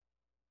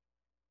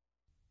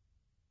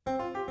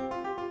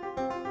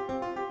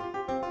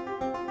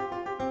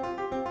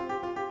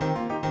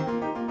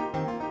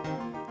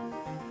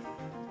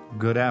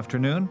Good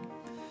afternoon,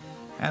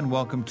 and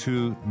welcome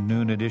to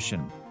Noon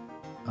Edition.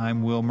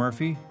 I'm Will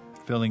Murphy,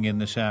 filling in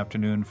this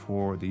afternoon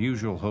for the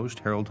usual host,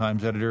 Herald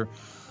Times editor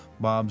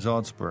Bob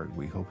Zaltzberg.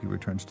 We hope he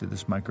returns to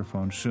this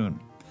microphone soon.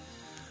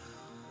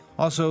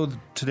 Also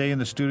today in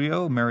the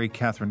studio, Mary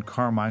Catherine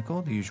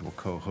Carmichael, the usual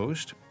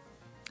co-host.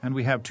 And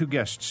we have two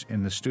guests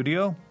in the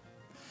studio.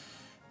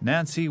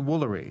 Nancy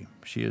Woolery,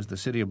 she is the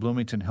City of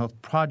Bloomington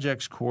Health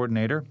Projects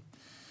Coordinator,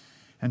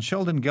 and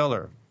Sheldon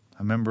Geller,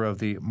 a member of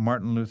the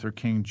Martin Luther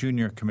King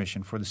Jr.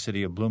 Commission for the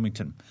City of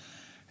Bloomington.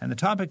 And the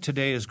topic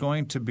today is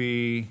going to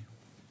be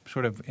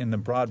sort of in the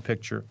broad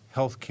picture,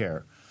 health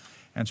care,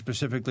 and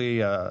specifically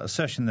a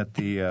session that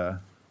the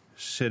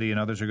city and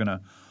others are going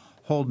to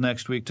hold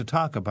next week to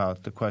talk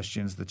about the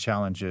questions, the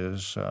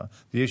challenges,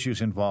 the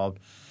issues involved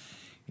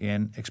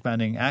in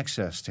expanding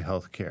access to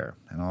health care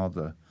and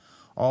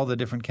all the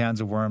different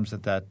cans of worms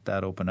that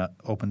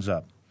opens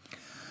up.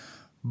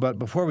 But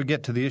before we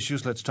get to the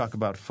issues, let's talk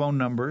about phone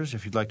numbers.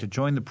 If you'd like to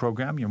join the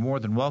program, you're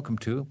more than welcome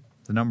to.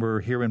 The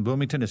number here in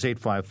Bloomington is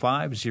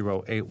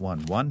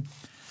 855-0811.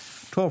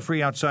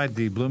 Toll-free outside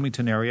the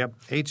Bloomington area,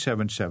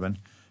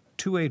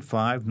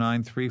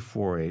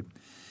 877-285-9348.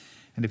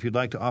 And if you'd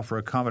like to offer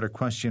a comment or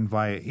question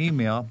via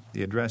email,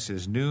 the address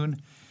is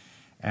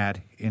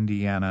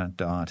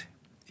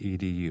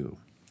noon@indiana.edu.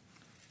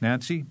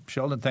 Nancy,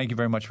 Sheldon, thank you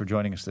very much for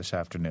joining us this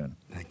afternoon.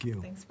 Thank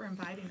you. Thanks for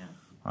inviting us.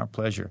 Our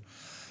pleasure.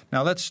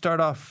 Now, let's start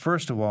off,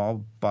 first of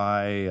all,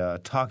 by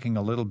talking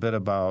a little bit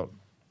about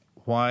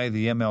why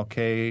the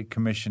MLK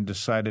Commission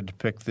decided to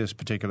pick this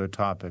particular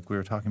topic. We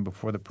were talking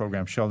before the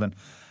program, Sheldon,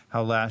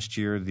 how last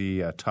year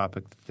the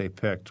topic that they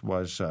picked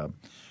was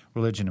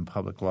religion and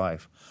public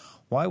life.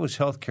 Why was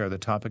health care the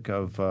topic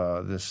of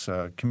this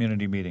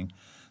community meeting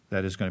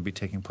that is going to be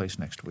taking place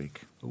next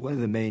week? One of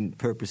the main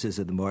purposes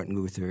of the Martin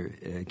Luther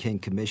King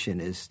Commission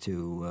is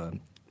to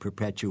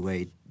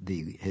perpetuate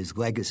his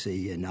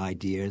legacy and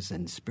ideas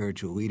and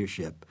spiritual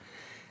leadership.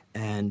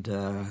 And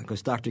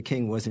because Dr.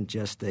 King wasn't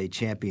just a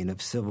champion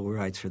of civil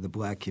rights for the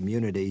black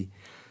community,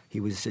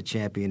 he was a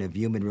champion of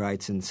human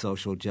rights and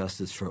social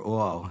justice for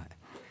all.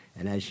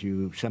 And as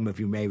some of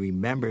you may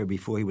remember,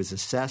 before he was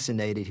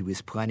assassinated, he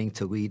was planning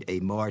to lead a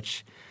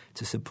march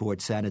to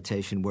support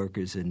sanitation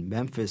workers in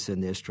Memphis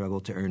in their struggle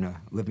to earn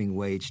a living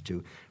wage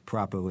to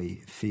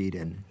properly feed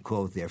and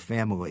clothe their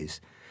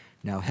families.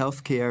 Now,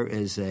 health care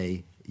is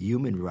a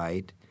human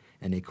right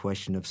and a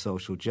question of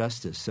social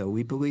justice. So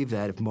we believe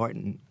that if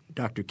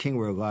Dr. King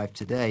were alive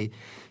today,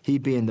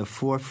 he'd be in the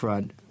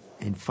forefront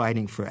in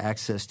fighting for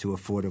access to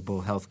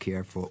affordable health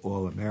care for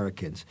all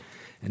Americans.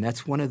 And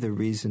that's one of the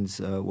reasons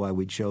why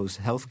we chose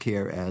health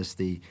care as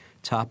the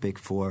topic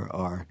for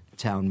our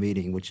town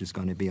meeting, which is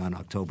going to be on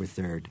October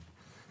 3rd.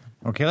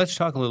 Okay, let's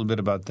talk a little bit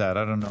about that.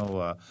 I don't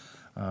know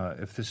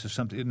if this is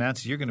something –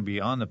 Nancy, you're going to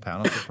be on the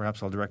panel, so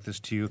perhaps I'll direct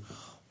this to you.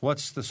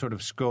 What's the sort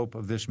of scope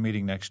of this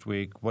meeting next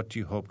week? What do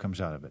you hope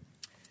comes out of it?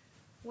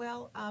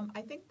 Well,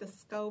 I think the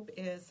scope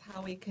is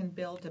how we can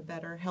build a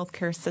better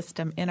healthcare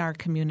system in our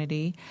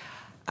community.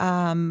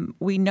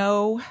 We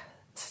know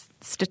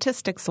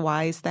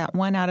statistics-wise that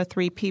 1 out of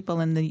 3 people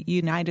in the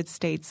United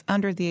States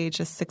under the age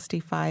of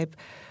 65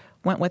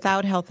 went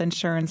without health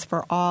insurance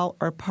for all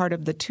or part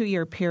of the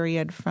 2-year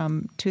period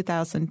from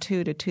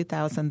 2002 to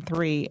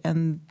 2003,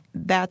 and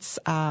that's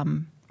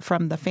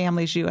from the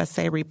Families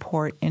USA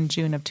report in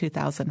June of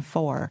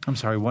 2004. I'm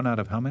sorry, 1 out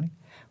of how many?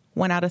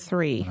 1 out of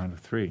 3. 1 out of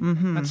 3.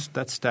 Mm-hmm.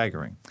 That's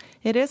staggering.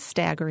 It is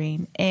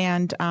staggering.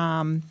 And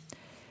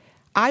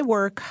I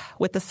work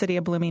with the City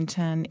of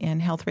Bloomington in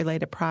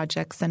health-related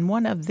projects, and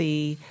one of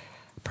the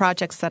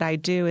projects that I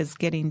do is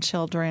getting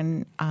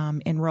children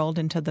enrolled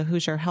into the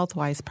Hoosier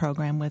HealthWise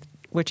program,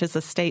 which is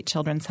a state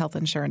children's health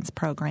insurance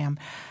program.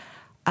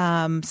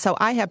 So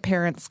I have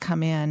parents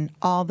come in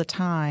all the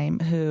time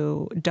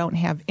who don't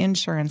have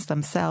insurance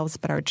themselves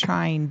but are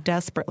trying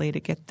desperately to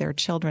get their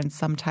children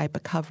some type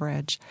of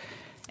coverage.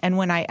 And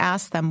when I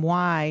ask them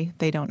why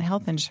they don't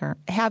have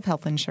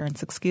health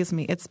insurance,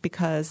 it's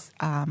because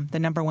the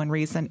number one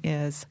reason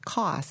is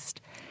cost.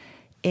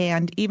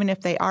 And even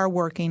if they are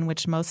working,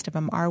 which most of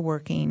them are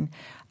working,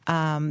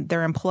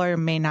 their employer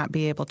may not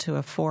be able to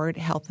afford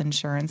health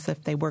insurance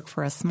if they work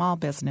for a small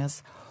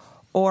business,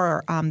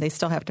 or they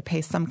still have to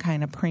pay some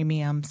kind of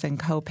premiums and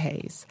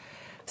co-pays.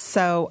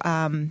 So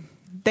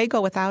they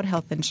go without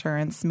health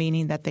insurance,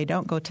 meaning that they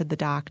don't go to the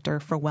doctor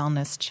for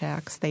wellness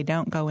checks. They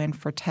don't go in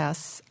for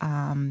tests.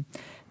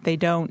 They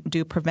don't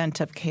do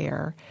preventive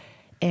care.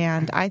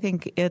 And I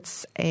think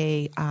it's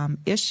a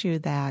issue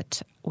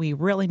that we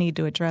really need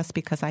to address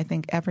because I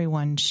think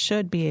everyone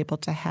should be able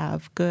to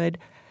have good,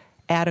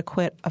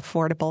 adequate,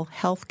 affordable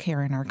health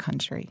care in our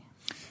country.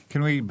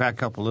 Can we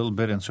back up a little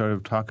bit and sort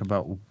of talk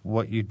about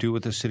what you do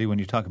with the city? When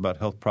you talk about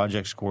Health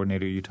Projects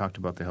Coordinator, you talked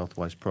about the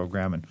HealthWise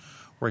program and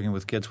working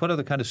with kids. What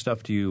other kind of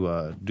stuff do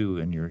you do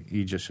in your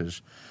aegis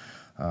as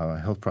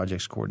Health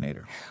Projects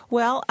Coordinator?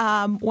 Well,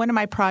 one of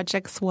my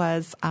projects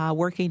was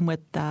working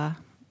with the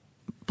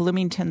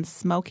Bloomington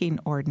smoking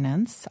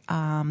ordinance.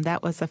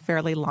 That was a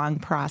fairly long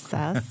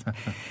process.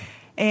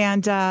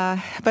 And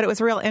but it was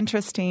real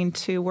interesting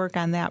to work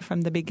on that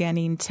from the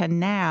beginning to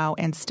now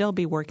and still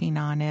be working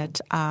on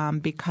it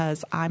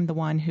because I'm the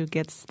one who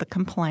gets the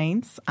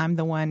complaints. I'm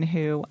the one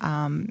who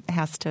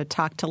has to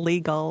talk to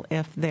legal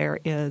if there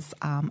is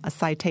a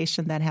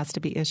citation that has to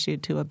be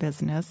issued to a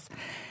business.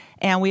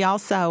 And we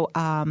also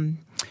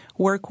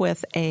work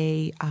with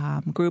a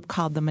group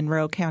called the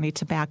Monroe County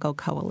Tobacco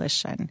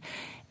Coalition.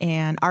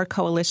 And our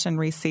coalition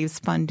receives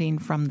funding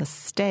from the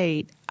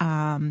state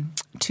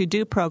to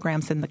do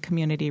programs in the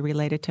community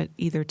related to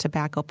either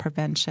tobacco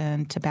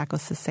prevention, tobacco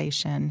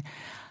cessation,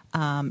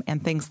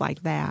 and things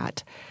like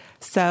that.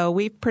 So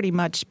we've pretty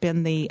much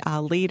been the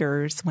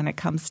leaders when it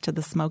comes to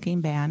the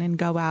smoking ban and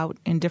go out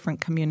in different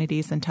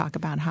communities and talk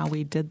about how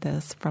we did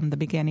this from the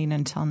beginning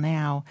until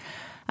now.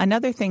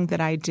 Another thing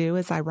that I do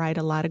is I write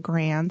a lot of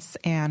grants,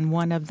 and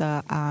one of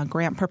the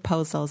grant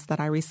proposals that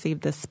I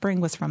received this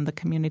spring was from the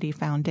Community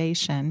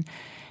Foundation.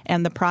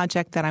 And the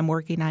project that I'm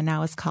working on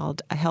now is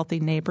called a Healthy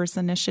Neighbors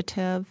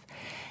Initiative.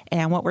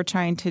 And what we're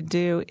trying to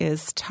do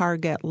is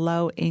target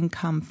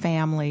low-income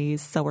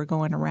families. So we're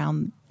going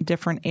around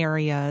different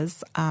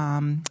areas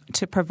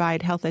to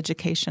provide health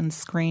education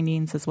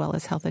screenings as well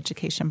as health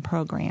education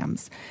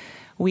programs.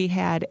 We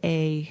had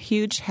a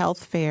huge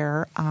health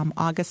fair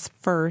August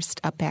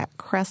 1st up at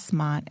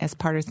Crestmont as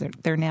part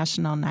of their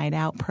National Night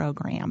Out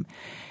program.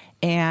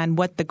 And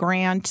what the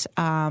grant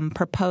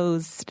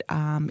proposed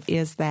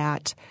is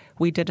that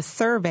we did a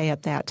survey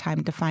at that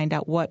time to find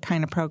out what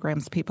kind of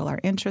programs people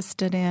are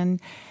interested in.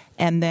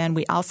 And then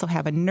we also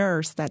have a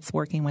nurse that's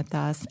working with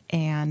us.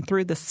 And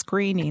through the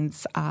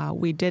screenings,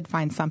 we did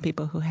find some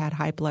people who had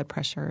high blood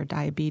pressure,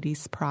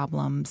 diabetes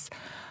problems,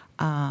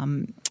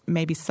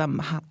 maybe some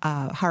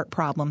heart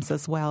problems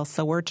as well.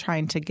 So we're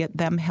trying to get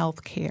them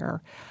health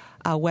care,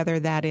 whether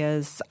that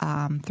is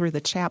through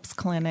the CHAPS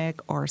clinic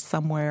or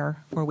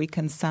somewhere where we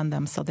can send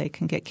them so they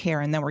can get care,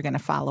 and then we're going to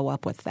follow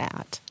up with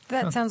that.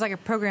 That sounds like a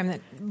program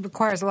that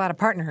requires a lot of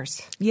partners.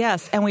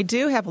 Yes, and we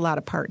do have a lot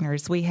of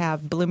partners. We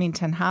have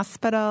Bloomington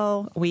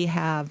Hospital. We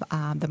have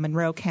the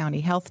Monroe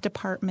County Health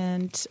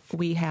Department.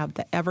 We have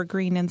the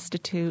Evergreen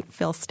Institute,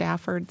 Phil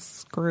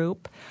Stafford's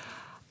group.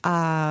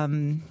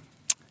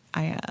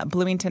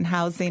 Bloomington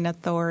Housing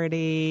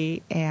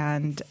Authority,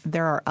 and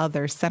there are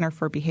others. Center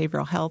for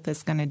Behavioral Health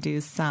is going to do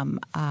some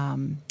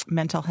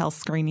mental health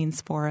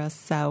screenings for us.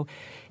 So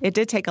it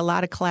did take a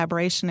lot of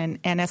collaboration,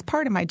 and as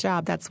part of my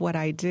job, that's what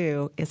I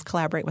do, is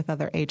collaborate with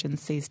other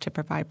agencies to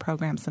provide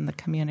programs in the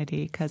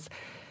community because,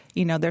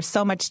 you know, there's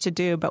so much to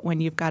do, but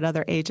when you've got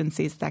other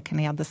agencies that can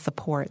have the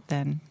support,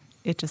 then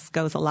it just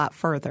goes a lot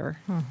further.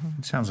 Mm-hmm.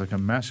 It sounds like a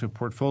massive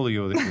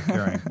portfolio that you're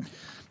carrying.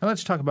 Now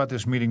let's talk about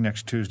this meeting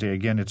next Tuesday.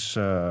 Again, it's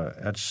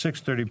at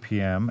 6:30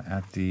 p.m.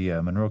 at the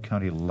Monroe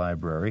County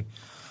Library.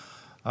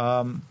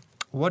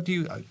 What do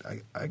you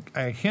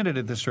I hinted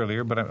at this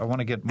earlier, but I want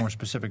to get more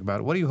specific about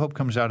it. What do you hope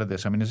comes out of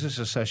this? I mean, is this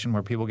a session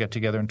where people get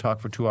together and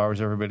talk for 2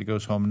 hours, everybody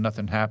goes home, and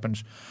nothing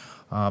happens,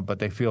 but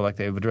they feel like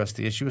they've addressed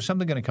the issue? Is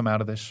something going to come out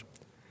of this?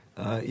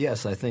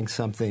 Yes, I think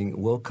something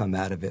will come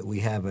out of it. We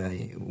have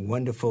a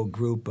wonderful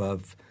group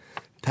of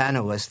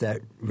panelists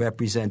that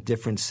represent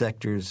different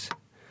sectors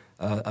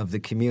of the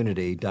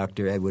community.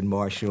 Dr. Edward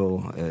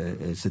Marshall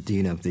is the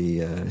dean of the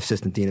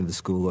assistant dean of the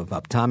School of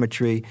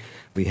Optometry.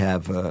 We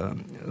have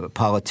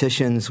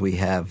politicians. We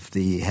have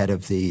the head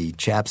of the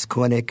CHAPS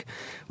clinic.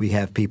 We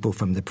have people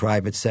from the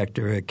private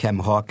sector, Kem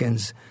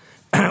Hawkins.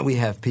 We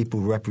have people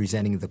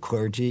representing the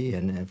clergy,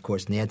 and of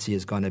course Nancy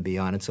is going to be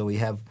on it. So we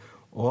have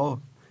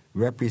all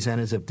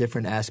representatives of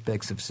different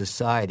aspects of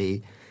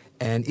society,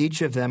 and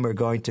each of them are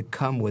going to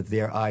come with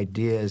their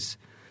ideas,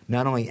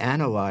 not only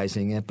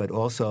analyzing it, but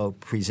also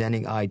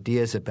presenting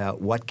ideas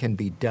about what can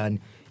be done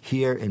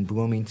here in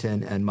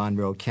Bloomington and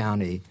Monroe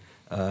County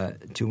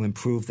to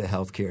improve the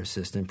healthcare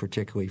system,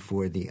 particularly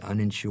for the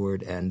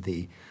uninsured and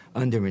the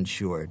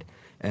underinsured.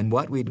 And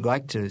what we'd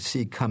like to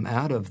see come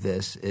out of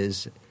this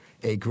is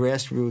a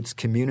grassroots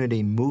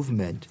community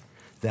movement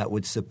that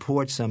would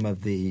support some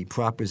of the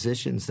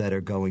propositions that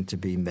are going to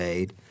be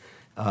made,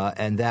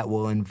 and that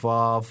will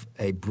involve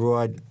a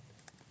broad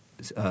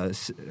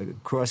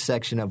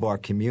cross-section of our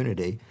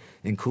community,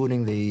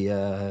 including the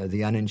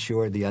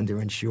uninsured, the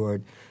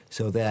underinsured,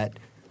 so that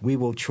we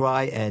will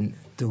try and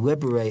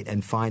deliberate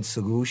and find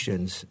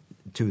solutions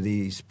to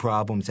these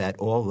problems at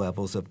all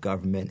levels of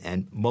government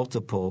and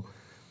multiple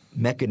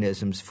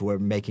mechanisms for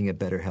making a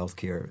better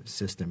healthcare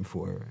system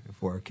for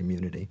our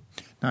community.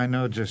 Now, I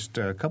know just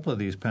a couple of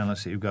these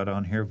panelists that you've got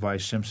on here.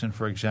 Vice Simpson,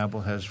 for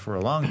example, has for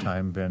a long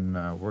time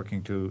been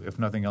working to, if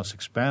nothing else,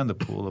 expand the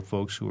pool of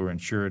folks who are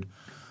insured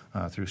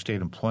through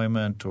state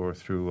employment or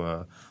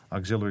through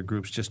auxiliary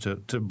groups, just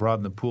to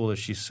broaden the pool, as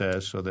she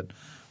says, so that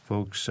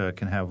folks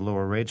can have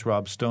lower rates.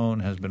 Rob Stone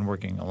has been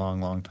working a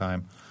long, long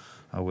time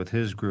with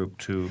his group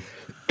to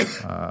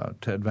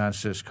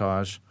advance this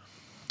cause.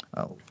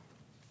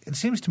 It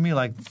seems to me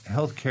like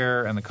health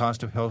care and the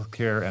cost of health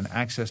care and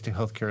access to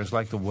health care is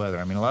like the weather.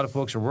 I mean, a lot of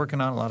folks are working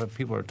on it, a lot of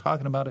people are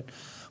talking about it,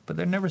 but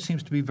there never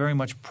seems to be very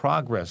much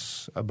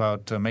progress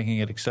about making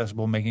it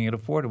accessible, making it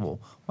affordable.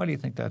 Why do you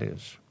think that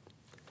is?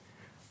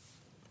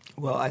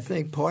 Well, I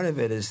think part of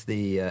it is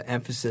the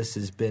emphasis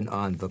has been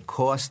on the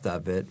cost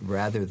of it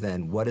rather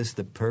than what is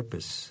the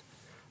purpose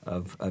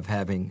of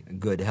having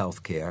good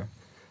health care.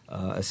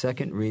 A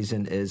second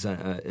reason is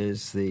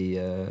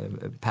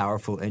the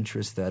powerful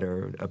interests that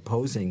are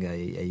opposing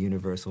a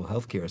universal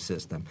health care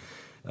system.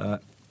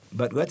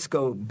 But let's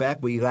go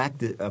back. We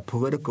lack a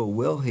political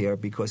will here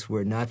because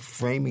we're not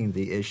framing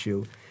the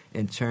issue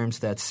in terms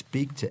that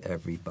speak to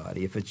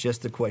everybody. If it's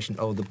just a question,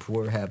 the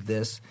poor have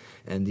this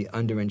and the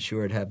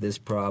underinsured have this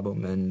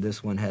problem and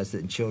this one has it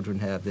and children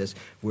have this,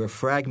 we're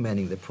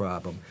fragmenting the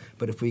problem.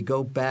 But if we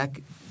go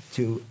back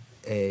to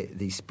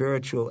the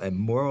spiritual and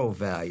moral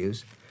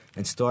values,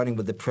 and starting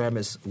with the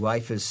premise,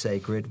 life is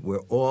sacred,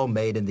 we're all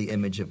made in the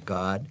image of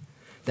God,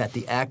 that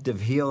the act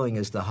of healing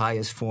is the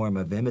highest form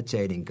of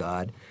imitating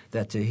God,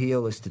 that to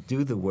heal is to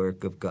do the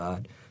work of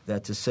God,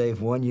 that to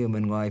save one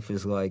human life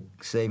is like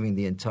saving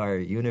the entire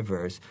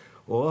universe.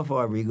 All of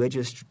our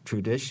religious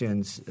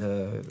traditions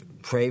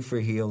pray for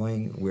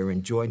healing. We're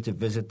enjoined to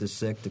visit the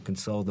sick, to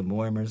console the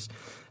mourners.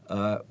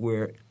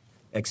 We're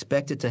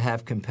expected to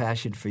have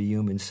compassion for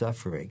human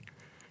suffering.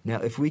 Now,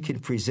 if we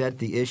can present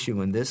the issue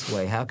in this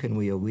way, how can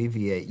we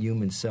alleviate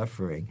human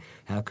suffering?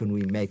 How can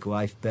we make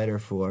life better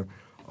for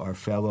our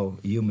fellow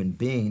human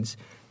beings?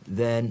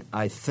 Then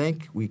I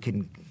think we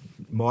can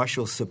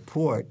marshal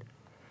support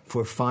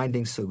for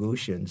finding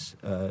solutions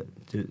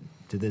to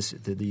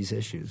these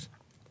issues.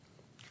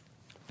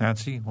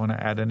 Nancy, want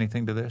to add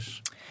anything to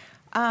this?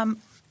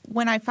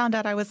 When I found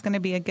out I was going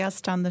to be a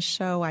guest on the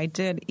show, I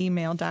did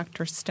email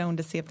Dr. Stone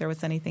to see if there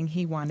was anything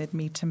he wanted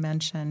me to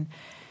mention.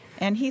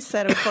 And he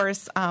said, of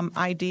course,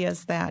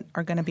 ideas that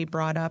are going to be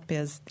brought up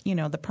is,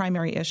 the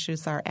primary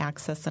issues are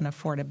access and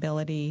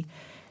affordability.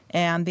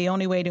 And the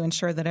only way to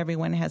ensure that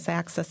everyone has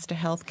access to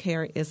health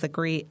care is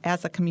agree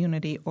as a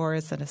community or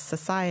as a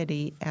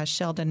society, as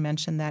Sheldon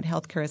mentioned, that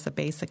health care is a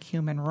basic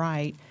human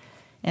right.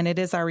 And it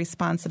is our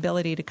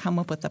responsibility to come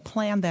up with a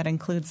plan that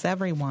includes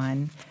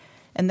everyone.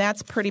 And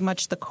that's pretty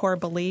much the core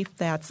belief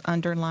that's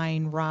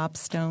underlying Rob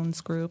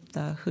Stone's group,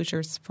 the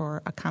Hoosiers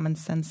for a Common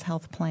Sense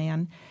Health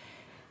Plan,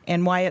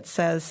 and why it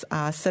says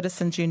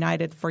Citizens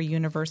United for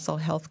Universal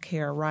Health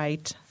Care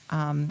Right,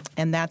 and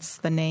that's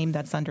the name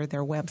that's under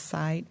their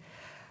website.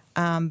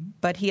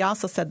 But he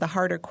also said the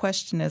harder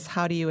question is,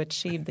 how do you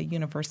achieve the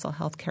universal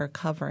health care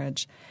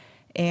coverage?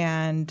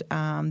 And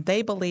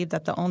they believe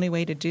that the only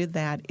way to do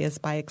that is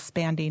by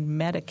expanding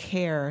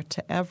Medicare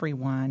to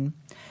everyone,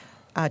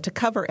 to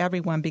cover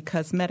everyone,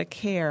 because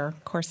Medicare,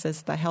 of course,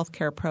 is the health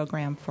care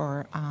program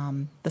for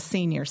the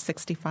seniors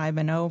 65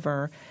 and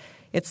over.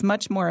 It's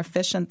much more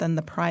efficient than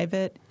the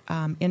private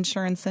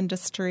insurance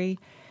industry,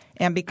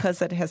 and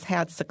because it has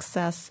had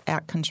success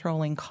at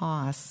controlling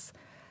costs.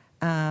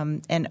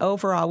 And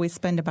overall, we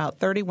spend about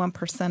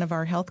 31% of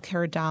our health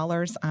care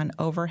dollars on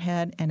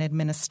overhead and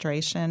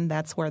administration.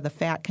 That's where the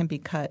fat can be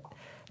cut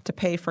to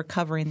pay for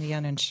covering the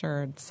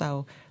uninsured.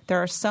 So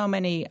there are so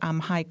many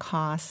high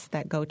costs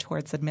that go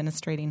towards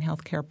administrating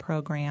health care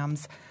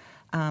programs.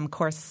 Of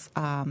course,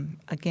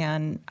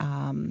 again,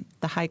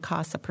 the high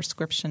cost of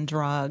prescription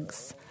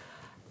drugs.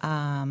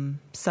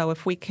 So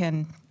if we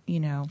can,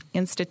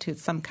 institute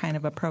some kind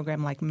of a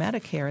program like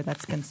Medicare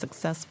that's been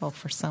successful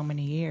for so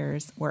many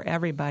years, where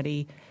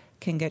everybody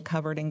can get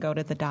covered and go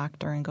to the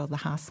doctor and go to the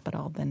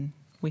hospital, then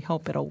we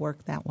hope it'll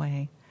work that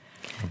way.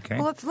 Okay.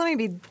 Well, let me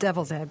be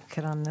devil's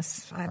advocate on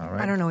this.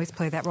 I don't always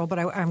play that role, but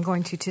I'm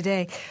going to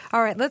today.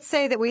 All right. Let's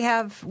say that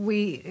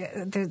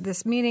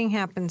this meeting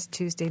happens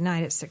Tuesday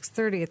night at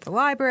 6:30 at the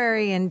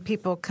library, and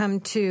people come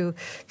to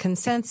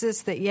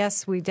consensus that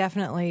yes, we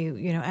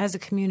definitely, as a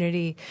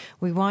community,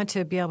 we want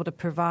to be able to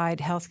provide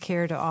health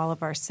care to all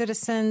of our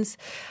citizens.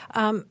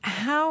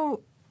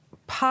 How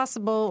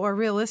possible or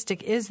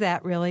realistic is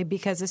that really?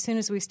 Because as soon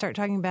as we start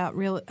talking about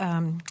real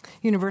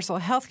universal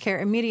health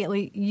care,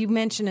 immediately you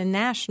mention a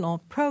national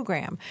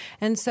program.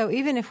 And so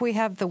even if we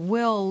have the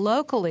will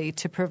locally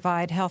to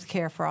provide health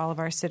care for all of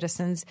our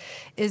citizens,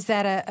 is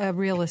that a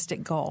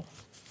realistic goal?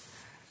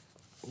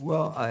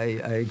 Well, I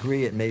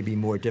agree it may be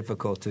more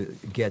difficult to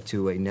get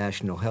to a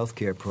national health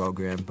care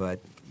program, but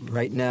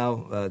right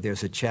now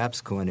there's a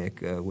CHAPS clinic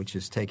which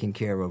is taking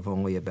care of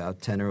only about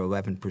 10 or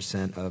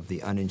 11% of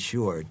the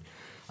uninsured.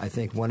 I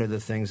think one of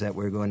the things that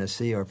we're going to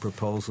see are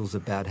proposals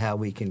about how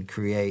we can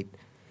create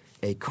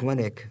a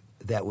clinic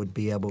that would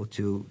be able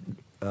to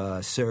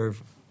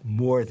serve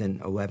more than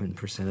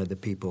 11% of the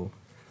people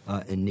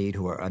in need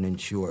who are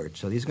uninsured.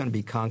 So these are going to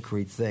be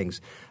concrete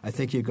things. I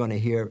think you're going to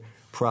hear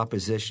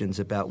propositions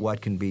about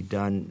what can be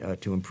done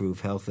to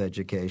improve health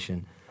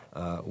education,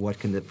 what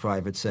can the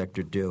private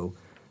sector do.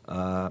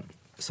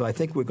 So I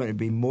think we're going to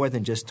be more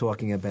than just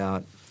talking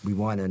about we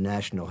want a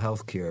national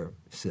health care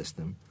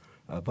system.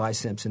 Vi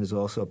Simpson is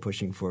also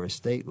pushing for a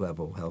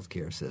state-level health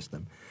care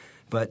system.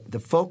 But the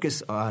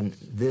focus on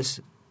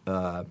this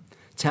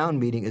town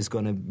meeting is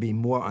going to be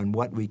more on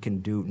what we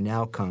can do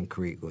now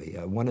concretely.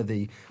 One of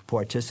the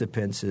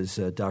participants is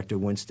Dr.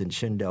 Winston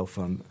Schindel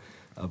from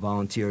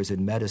Volunteers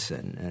in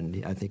Medicine,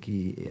 and I think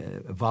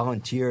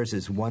Volunteers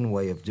is one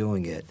way of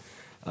doing it.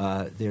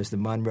 There's the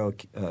Monroe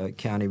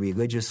County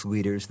religious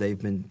leaders.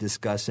 They've been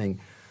discussing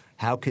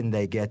how can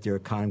they get their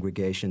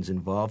congregations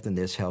involved in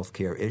this health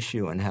care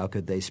issue, and how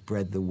could they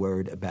spread the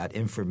word about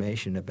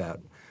information about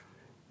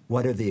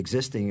what are the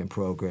existing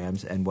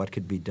programs and what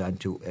could be done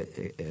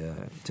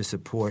to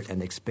support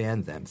and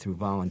expand them through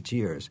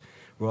volunteers.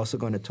 We're also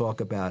going to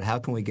talk about how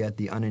can we get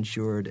the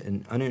uninsured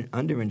and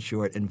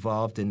underinsured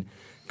involved in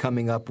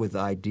coming up with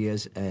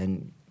ideas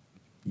and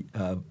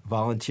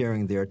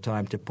volunteering their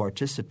time to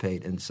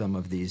participate in some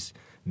of these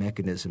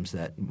mechanisms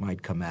that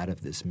might come out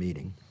of this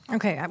meeting.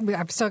 Okay,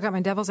 I've still got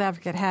my devil's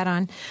advocate hat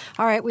on.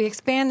 All right, we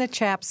expand the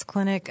CHAPS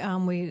clinic.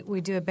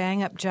 We do a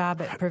bang-up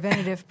job at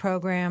preventative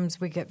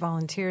programs. We get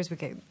volunteers. We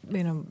get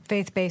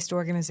faith-based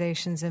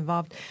organizations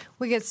involved.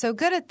 We get so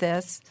good at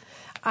this.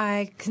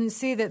 I can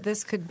see that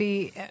this could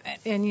be,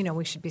 and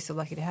we should be so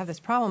lucky to have this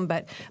problem.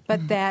 But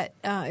that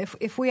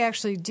if we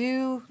actually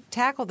do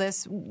tackle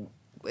this,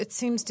 it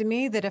seems to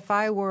me that if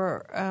I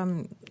were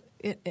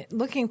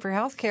looking for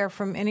health care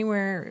from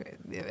anywhere,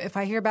 if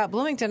I hear about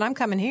Bloomington, I'm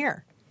coming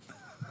here.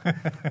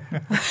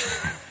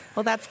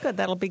 Well, that's good.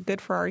 That'll be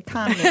good for our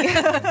economy.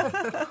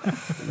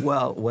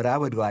 Well, what I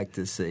would like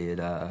to see,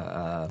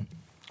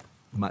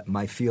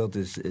 my field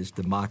is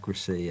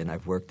democracy, and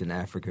I've worked in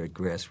Africa at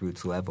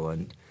grassroots level,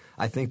 and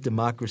I think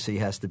democracy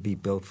has to be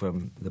built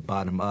from the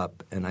bottom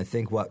up. And I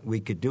think what we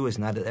could do is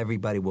not that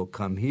everybody will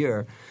come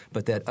here,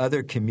 but that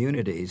other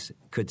communities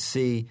could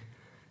see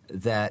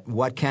that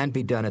what can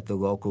be done at the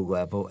local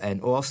level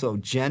and also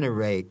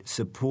generate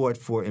support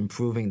for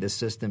improving the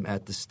system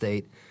at the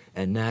state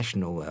and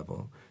national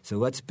level. So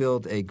let's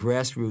build a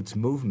grassroots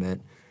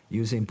movement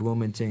using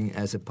Bloomington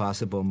as a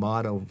possible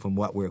model from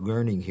what we're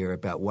learning here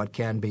about what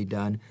can be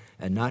done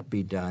and not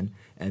be done,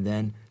 and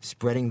then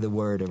spreading the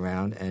word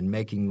around and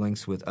making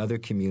links with other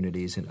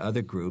communities and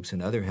other groups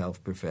and other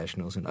health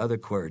professionals and other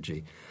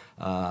clergy.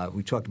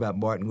 We talked about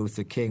Martin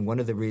Luther King. One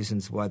of the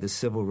reasons why the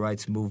civil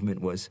rights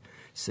movement was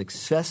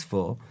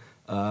successful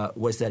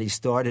was that he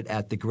started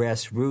at the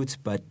grassroots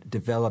but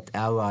developed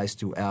allies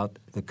throughout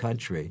the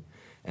country.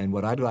 And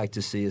what I'd like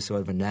to see is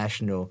sort of a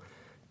national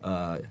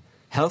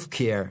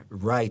healthcare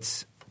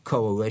rights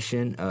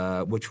coalition,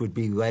 which would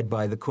be led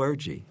by the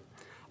clergy.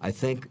 I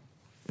think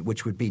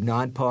which would be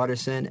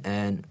nonpartisan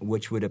and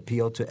which would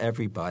appeal to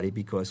everybody,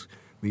 because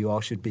we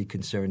all should be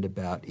concerned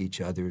about each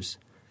other's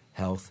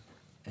health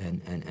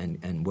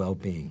and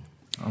well-being.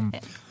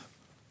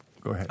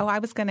 Go ahead. Oh, I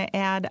was going to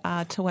add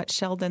to what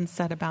Sheldon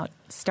said about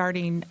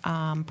starting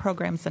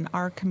programs in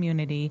our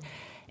community.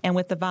 And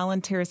with the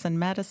Volunteers in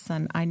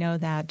Medicine, I know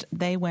that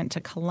they went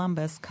to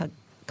Columbus.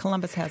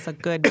 Columbus has a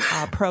good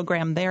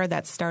program there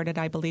that started,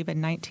 I believe,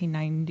 in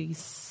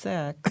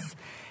 1996.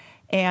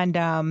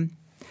 And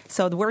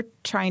so we're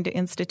trying to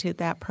institute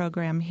that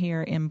program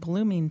here in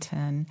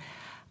Bloomington.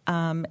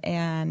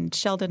 And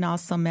Sheldon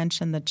also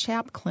mentioned the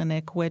CHAP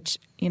clinic, which,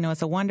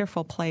 is a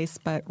wonderful place,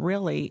 but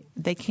really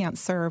they can't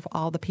serve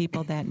all the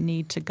people that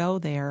need to go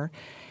there.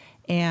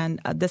 And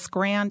this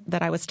grant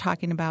that I was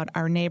talking about,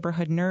 our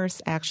neighborhood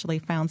nurse actually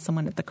found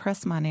someone at the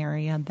Crestmont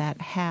area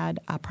that had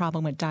a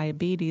problem with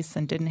diabetes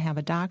and didn't have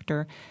a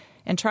doctor,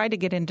 and tried to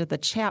get into the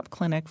CHAP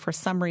clinic. For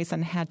some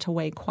reason had to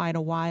wait quite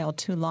a while,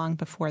 too long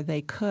before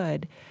they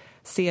could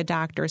see a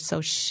doctor.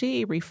 So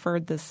she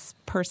referred this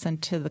person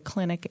to the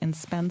clinic in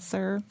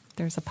Spencer.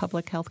 There's a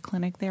public health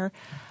clinic there.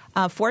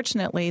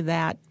 Fortunately,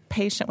 that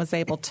patient was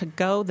able to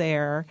go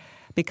there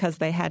because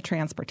they had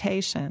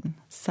transportation.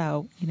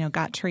 So,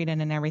 got treated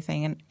and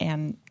everything.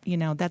 And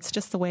that's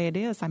just the way it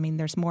is. I mean,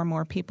 there's more and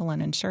more people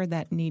uninsured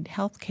that need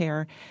health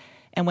care.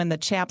 And when the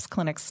CHAPS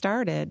clinic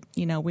started,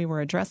 we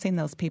were addressing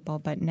those people,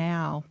 but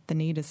now the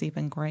need is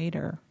even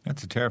greater.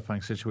 That's a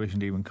terrifying situation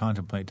to even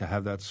contemplate, to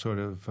have that sort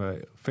of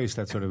face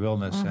that sort of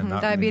illness. Mm-hmm. And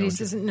not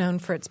diabetes isn't known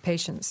for its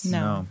patience.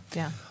 No.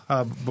 Yeah.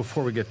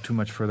 Before we get too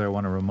much further, I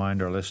want to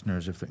remind our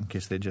listeners, in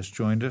case they just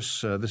joined us,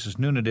 this is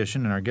Noon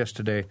Edition, and our guests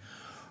today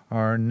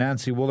are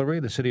Nancy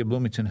Woolery, the City of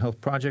Bloomington Health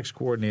Projects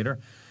Coordinator,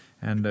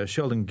 and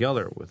Sheldon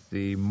Geller with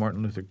the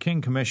Martin Luther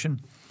King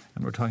Commission.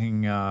 And we're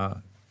talking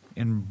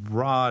in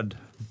broad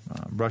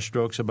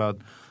brushstrokes about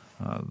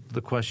the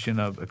question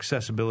of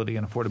accessibility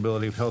and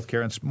affordability of health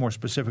care, and more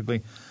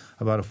specifically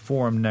about a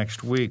forum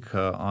next week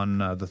on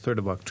the 3rd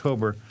of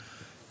October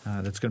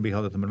that's going to be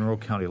held at the Monroe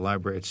County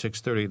Library at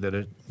 6:30, that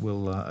it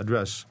will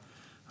address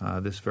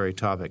this very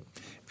topic.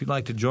 If you'd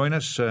like to join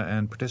us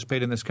and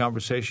participate in this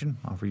conversation,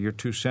 offer your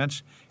 2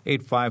 cents,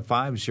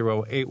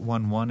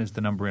 855-0811 is the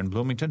number in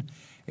Bloomington.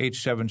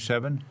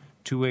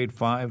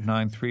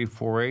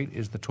 877-285-9348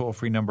 is the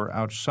toll-free number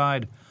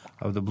outside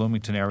of the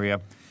Bloomington area.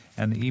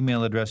 And the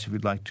email address, if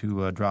you'd like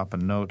to drop a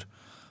note,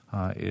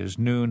 is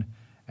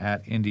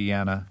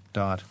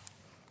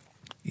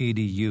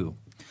noon@indiana.edu.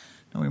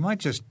 Now, we might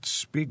just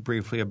speak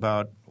briefly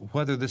about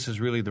whether this is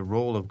really the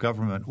role of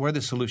government, where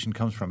the solution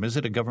comes from. Is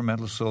it a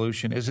governmental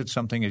solution? Is it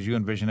something, as you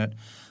envision it,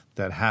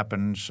 that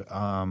happens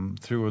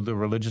through the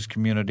religious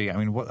community? I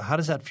mean, how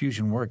does that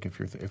fusion work if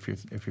you're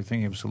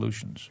thinking of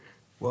solutions?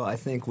 Well, I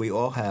think we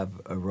all have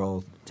a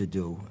role to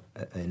do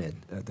in it.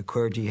 The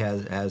clergy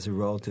has a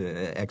role to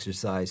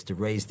exercise to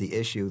raise the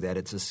issue that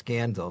it's a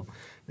scandal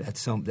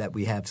that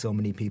we have so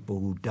many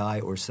people who die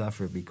or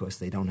suffer because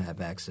they don't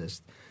have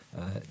access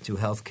to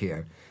health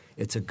care.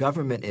 It's a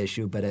government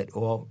issue, but at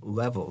all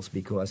levels,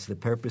 because the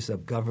purpose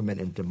of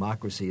government and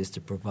democracy is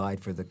to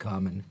provide for the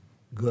common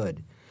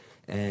good.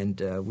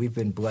 And we've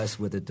been blessed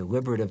with a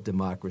deliberative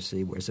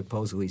democracy where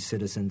supposedly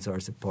citizens are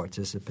to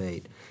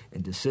participate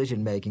in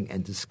decision-making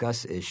and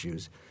discuss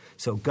issues.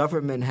 So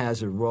government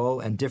has a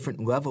role, and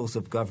different levels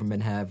of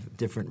government have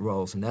different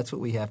roles, and that's what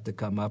we have to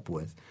come up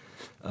with.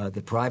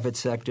 The private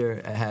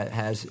sector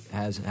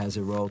has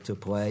a role to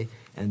play,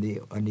 and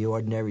the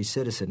ordinary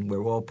citizen,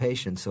 we're all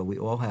patients, so we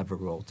all have a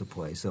role to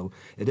play. So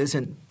it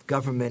isn't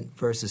government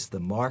versus the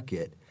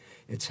market.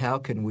 It's how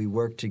can we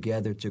work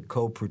together to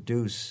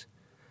co-produce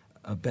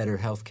a better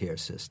healthcare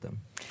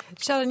system.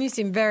 Sheldon, you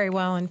seem very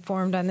well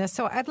informed on this.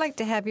 So I'd like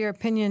to have your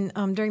opinion.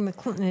 During the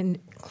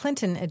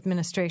Clinton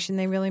administration,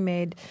 they really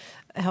made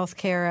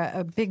healthcare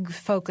a big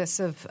focus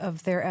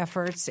of their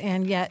efforts,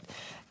 and yet,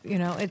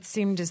 it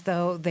seemed as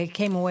though they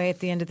came away at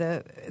the end of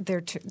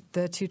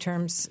the two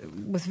terms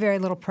with very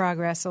little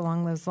progress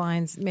along those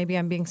lines. Maybe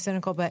I'm being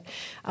cynical, but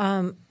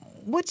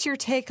what's your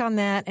take on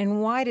that,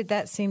 and why did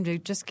that seem to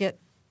just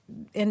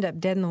end up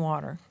dead in the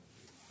water?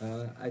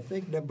 I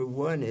think number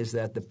one is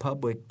that the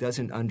public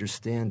doesn't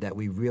understand that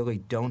we really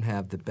don't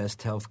have the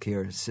best health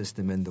care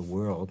system in the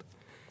world,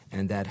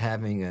 and that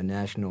having a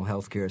national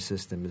health care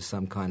system is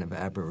some kind of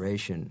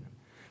aberration.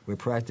 We're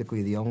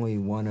practically the only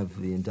one of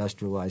the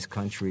industrialized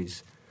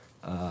countries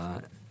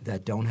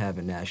that don't have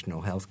a national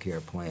health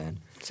care plan.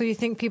 So you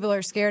think people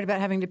are scared about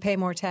having to pay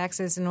more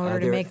taxes in order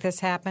to make this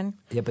happen?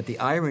 Yeah, but the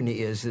irony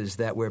is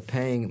that we're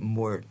paying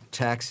more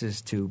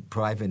taxes to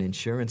private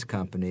insurance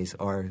companies.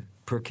 Our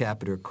per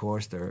capita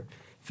costs are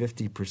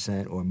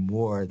 50% or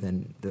more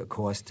than the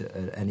cost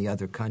to any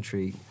other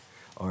country.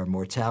 Our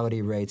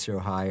mortality rates are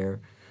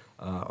higher.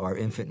 Our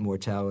infant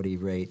mortality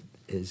rate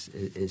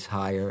is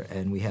higher,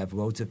 and we have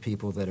loads of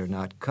people that are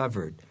not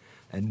covered.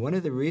 And one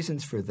of the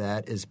reasons for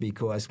that is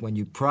because when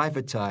you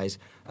privatize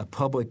a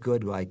public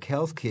good like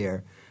health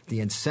care, the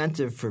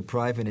incentive for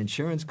private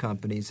insurance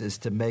companies is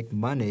to make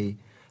money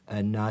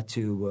and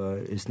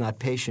is not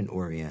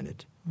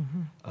patient-oriented.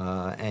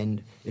 Mm-hmm.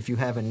 And if you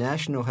have a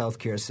national health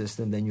care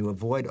system, then you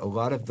avoid a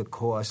lot of the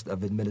cost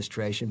of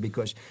administration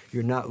because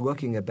you're not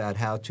looking about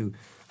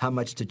how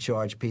much to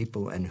charge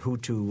people and who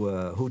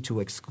to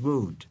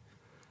exclude.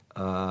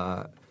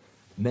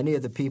 Many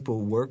of the people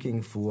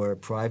working for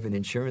private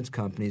insurance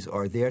companies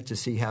are there to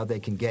see how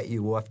they can get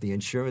you off the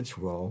insurance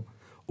roll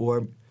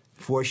or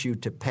force you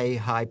to pay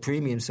high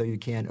premiums so you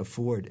can't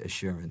afford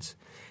insurance.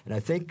 And I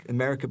think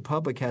American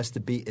public has to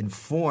be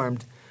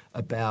informed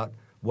about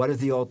what are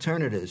the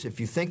alternatives. If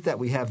you think that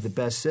we have the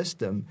best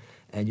system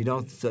and you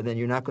don't, so then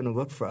you're not going to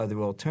look for other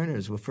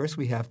alternatives. Well, first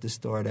we have to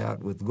start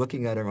out with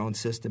looking at our own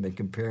system and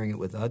comparing it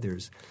with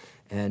others.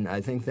 And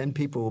I think then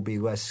people will be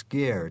less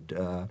scared.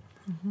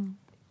 Mm-hmm.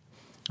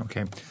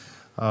 Okay.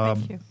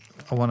 Thank you.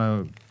 I want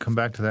to come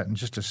back to that in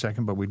just a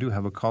second, but we do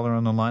have a caller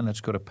on the line.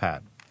 Let's go to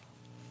Pat.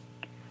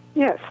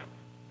 Yes.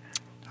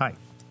 Hi.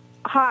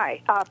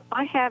 Hi.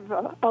 I have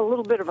a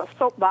little bit of a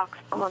soapbox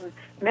on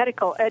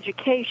medical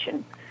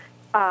education.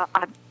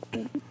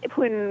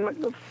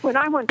 When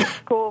I went to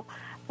school,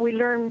 we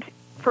learned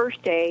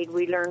first aid,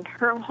 we learned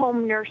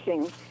home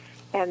nursing,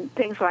 and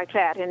things like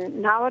that.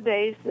 And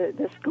nowadays,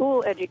 the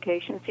school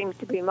education seems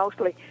to be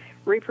mostly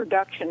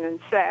reproduction and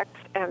sex,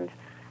 and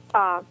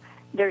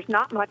there's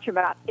not much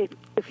about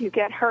if you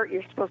get hurt,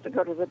 you're supposed to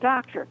go to the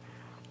doctor.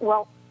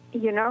 Well,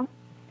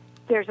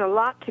 there's a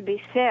lot to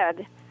be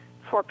said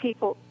for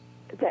people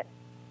that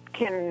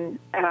can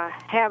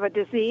have a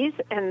disease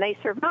and they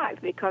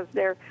survive because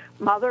their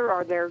mother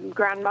or their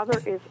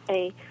grandmother is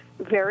a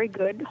very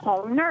good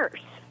home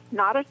nurse,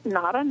 not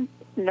a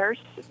nurse,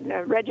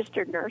 a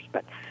registered nurse,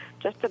 but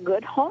just a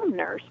good home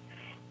nurse.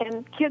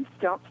 And kids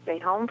don't stay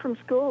home from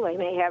school. They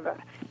may have a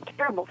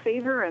terrible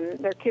fever, and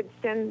their kids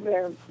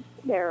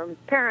their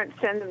parents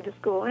send them to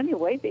school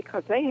anyway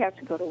because they have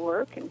to go to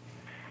work, and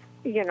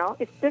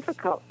it's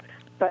difficult.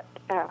 But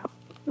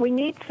we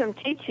need some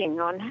teaching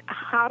on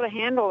how to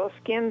handle a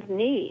skinned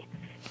knee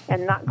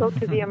and not go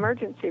to the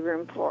emergency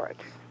room for it.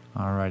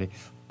 All righty.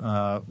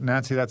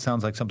 Nancy, that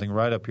sounds like something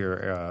right up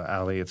your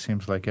alley. It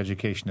seems like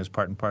education is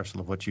part and parcel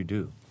of what you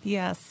do.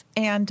 Yes.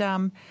 And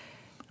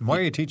why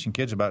are you teaching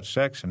kids about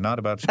sex and not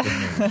about skin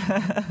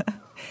knees?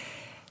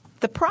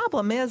 The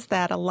problem is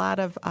that a lot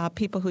of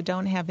people who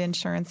don't have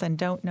insurance and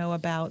don't know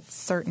about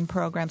certain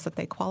programs that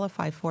they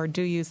qualify for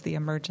do use the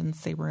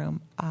emergency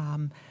room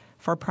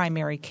for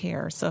primary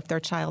care. So if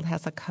their child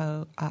has a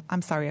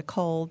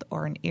cold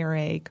or an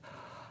earache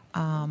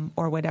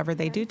or whatever,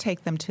 they do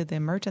take them to the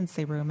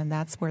emergency room, and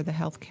that's where the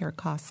health care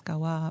costs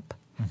go up.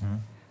 Mm-hmm.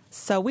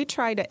 So we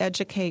try to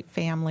educate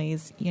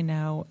families,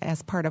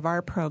 as part of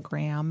our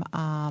program.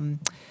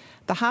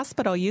 The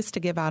hospital used to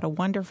give out a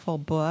wonderful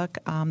book,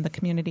 the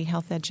Community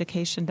Health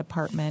Education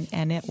Department,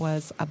 and it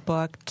was a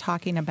book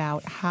talking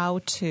about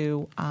how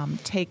to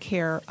take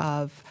care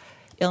of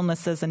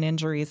illnesses and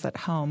injuries at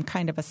home,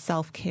 kind of a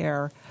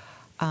self-care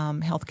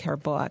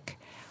healthcare book.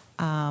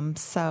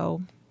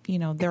 So,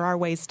 there are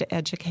ways to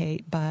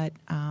educate, but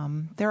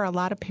there are a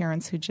lot of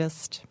parents who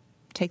just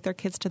take their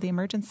kids to the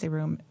emergency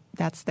room.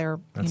 That's their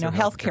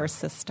healthcare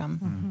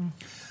system.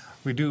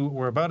 Mm-hmm.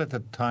 We're about at the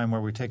time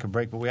where we take a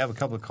break, but we have a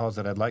couple of calls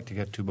that I'd like to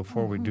get to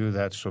before we do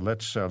that. So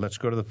let's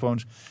go to the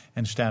phones,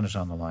 and Stan is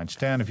on the line.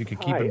 Stan, if you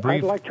could keep it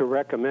brief. I'd like to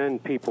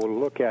recommend people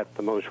look at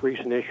the most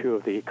recent issue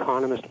of The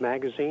Economist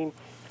magazine,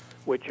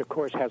 which, of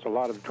course, has a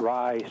lot of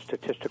dry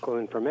statistical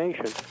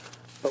information.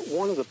 But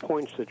one of the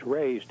points that's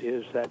raised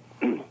is that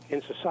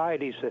in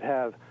societies that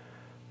have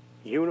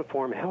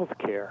uniform health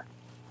care,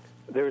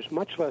 there's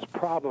much less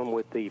problem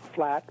with the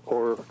flat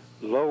or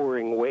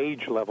lowering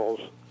wage levels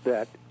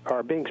that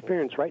are being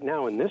experienced right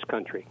now in this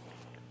country.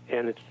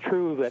 And it's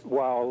true that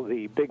while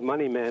the big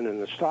money men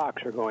and the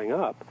stocks are going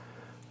up,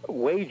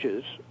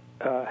 wages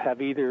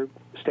have either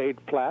stayed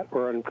flat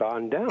or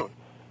gone down.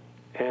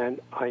 And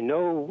I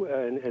know,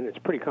 and it's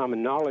pretty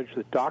common knowledge,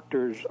 that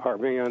doctors are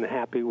very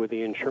unhappy with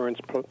the insurance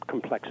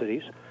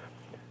complexities.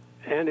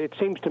 And it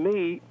seems to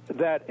me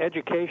that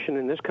education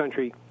in this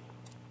country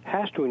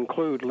has to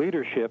include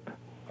leadership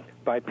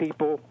by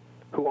people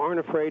who aren't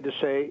afraid to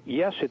say,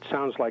 yes, it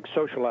sounds like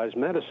socialized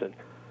medicine,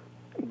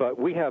 but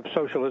we have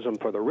socialism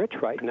for the rich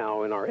right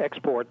now in our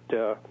export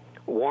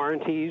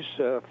warranties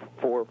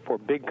for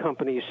big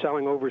companies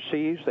selling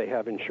overseas. They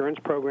have insurance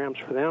programs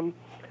for them.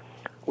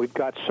 We've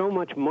got so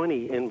much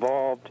money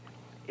involved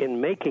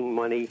in making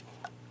money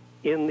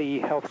in the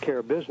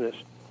healthcare business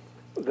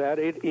that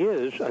it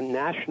is a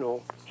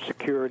national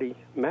security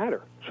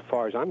matter, as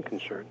far as I'm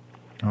concerned.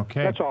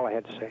 Okay. That's all I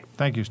had to say.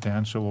 Thank you,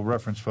 Stan. So we'll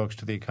reference folks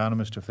to The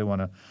Economist if they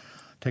want to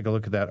take a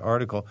look at that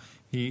article.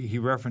 He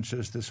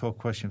references this whole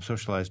question of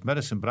socialized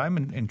medicine, but I'm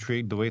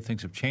intrigued the way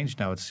things have changed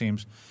now. It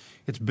seems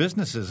it's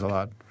businesses a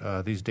lot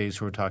these days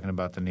who are talking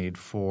about the need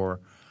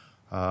for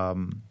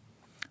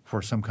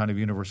some kind of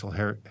universal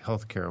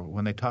health care.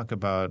 When they talk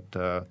about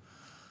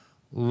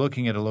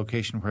looking at a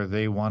location where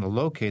they want to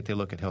locate, they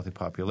look at healthy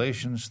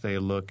populations. They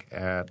look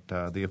at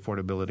the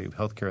affordability of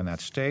health care in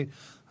that state.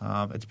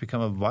 It's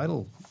become a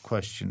vital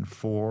question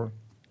for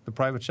the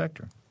private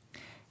sector.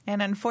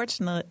 And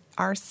unfortunately,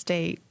 our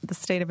state, the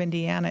state of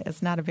Indiana,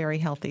 is not a very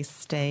healthy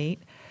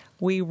state.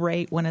 We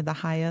rate one of the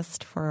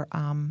highest for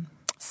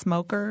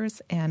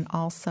smokers and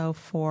also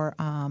for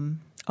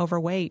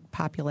overweight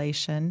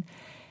population.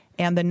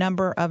 And the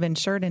number of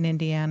insured in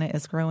Indiana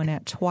is growing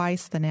at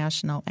twice the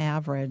national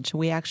average.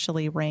 We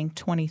actually rank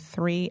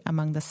 23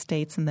 among the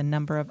states in the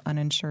number of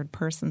uninsured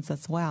persons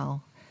as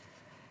well.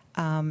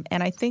 And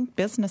I think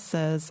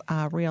businesses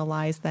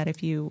realize that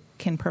if you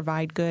can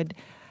provide good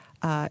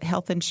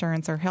health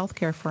insurance or health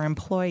care for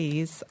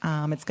employees,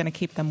 it's going to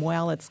keep them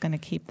well. It's going to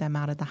keep them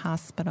out of the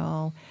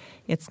hospital.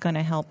 It's going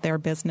to help their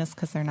business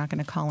because they're not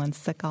going to call in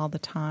sick all the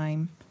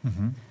time.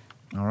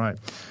 Mm-hmm. All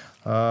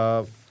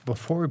right.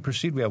 Before we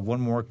proceed, we have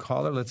one more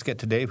caller. Let's get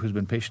to Dave, who's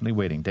been patiently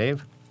waiting.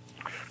 Dave?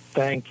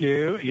 Thank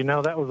you.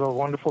 That was a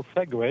wonderful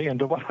segue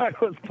into what I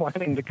was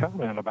planning to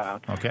comment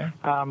about. Okay.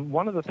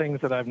 One of the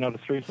things that I've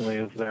noticed recently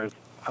is there's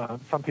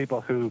some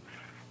people who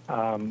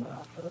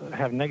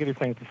have negative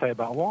things to say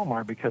about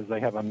Walmart because they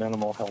have a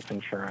minimal health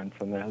insurance,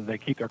 and they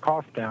keep their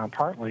costs down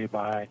partly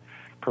by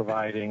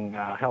providing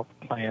a health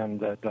plan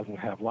that doesn't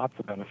have lots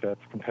of benefits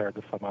compared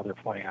to some other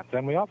plans.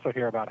 And we also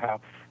hear about how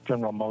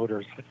General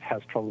Motors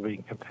has trouble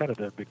being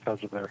competitive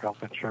because of their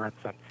health insurance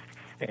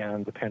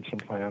and the pension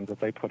plans that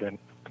they put in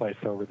place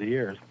over the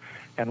years.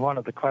 And one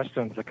of the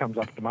questions that comes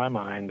up to my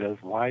mind is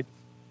why,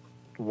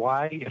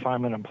 if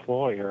I'm an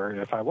employer,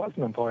 if I was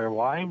an employer,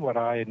 why would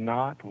I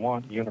not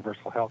want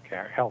universal health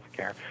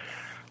care?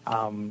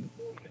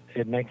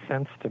 It makes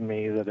sense to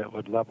me that it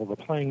would level the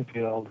playing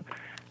field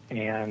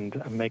and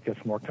make us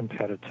more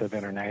competitive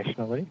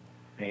internationally.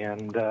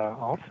 And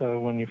also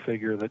when you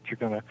figure that you're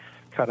going to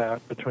cut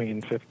out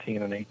between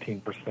 15 and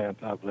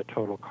 18% of the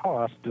total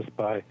cost just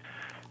by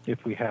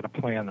if we had a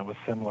plan that was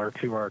similar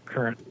to our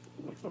current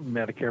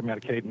Medicare,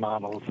 Medicaid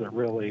models that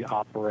really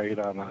operate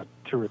on a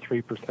 2 or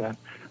 3%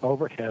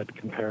 overhead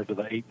compared to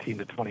the 18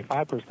 to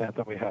 25%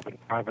 that we have in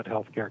private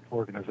healthcare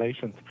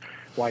organizations.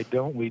 Why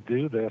don't we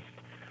do this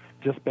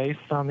just based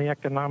on the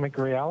economic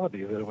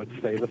reality that it would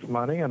save us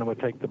money and it would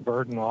take the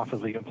burden off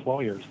of the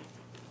employers?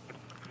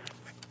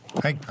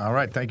 All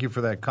right. Thank you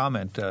for that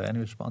comment. Any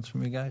response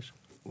from you guys?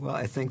 Well,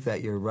 I think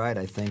that you're right.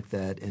 I think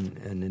that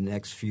in the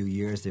next few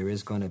years there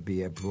is going to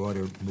be a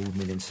broader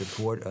movement in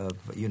support of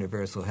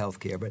universal health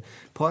care. But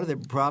part of the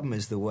problem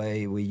is the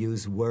way we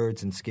use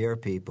words and scare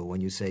people. When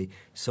you say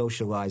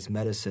socialized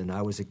medicine,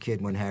 I was a kid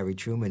when Harry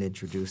Truman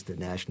introduced the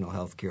National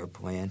Health Care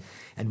Plan.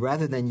 And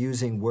rather than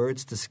using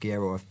words to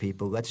scare off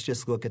people, let's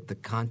just look at the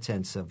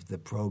contents of the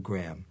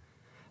program.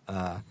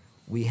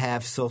 We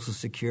have Social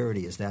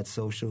Security. Is that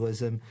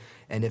socialism?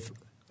 And if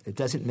it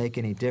doesn't make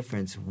any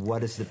difference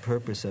what is the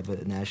purpose of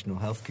a national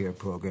health care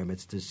program.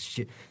 It's to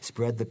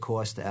spread the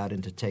cost out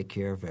and to take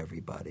care of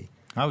everybody.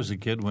 I was a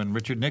kid when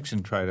Richard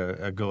Nixon tried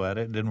to go at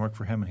it. It didn't work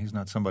for him, and he's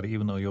not somebody,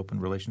 even though he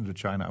opened relations with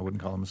China, I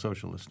wouldn't call him a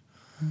socialist.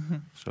 Mm-hmm.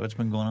 So it's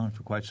been going on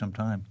for quite some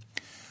time.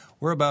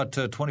 We're about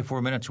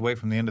 24 minutes away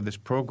from the end of this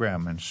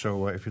program, and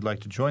so if you'd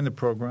like to join the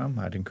program,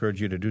 I'd encourage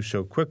you to do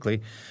so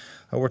quickly.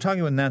 We're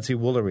talking with Nancy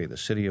Woolery, the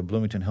City of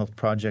Bloomington Health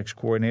Projects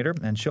Coordinator,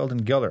 and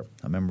Sheldon Geller,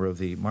 a member of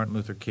the Martin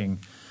Luther King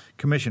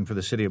Commission for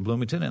the City of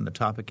Bloomington, and the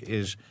topic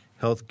is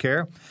health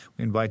care.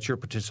 We invite your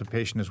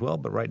participation as well,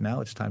 but right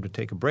now it's time to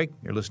take a break.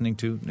 You're listening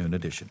to Noon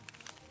Edition.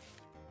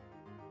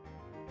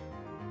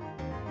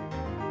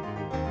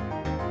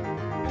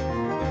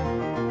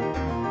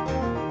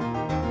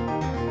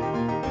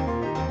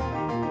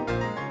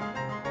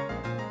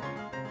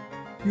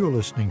 You're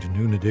listening to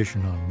Noon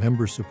Edition on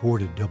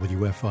member-supported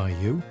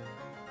WFIU.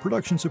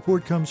 Production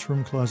support comes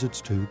from Closets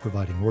 2,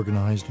 providing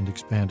organized and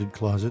expanded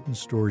closet and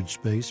storage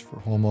space for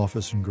home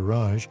office and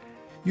garage,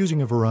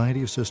 using a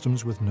variety of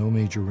systems with no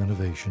major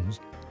renovations.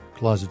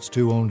 Closets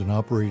 2 owned and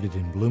operated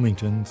in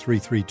Bloomington,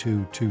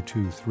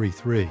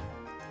 332-2233.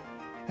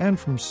 And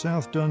from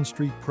South Dunn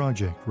Street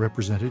Project,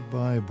 represented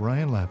by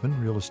Brian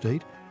Lappin, Real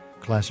Estate,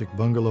 classic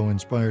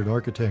bungalow-inspired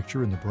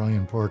architecture in the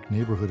Bryan Park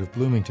neighborhood of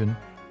Bloomington,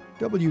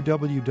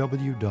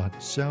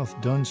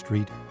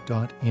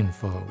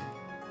 www.southdunstreet.info.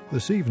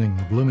 This evening,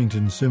 the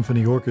Bloomington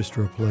Symphony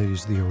Orchestra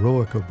plays the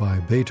Eroica by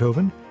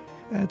Beethoven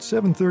at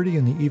 7:30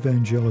 in the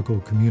Evangelical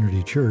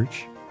Community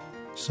Church.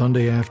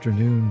 Sunday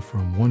afternoon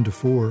from 1 to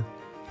 4,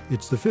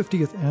 it's the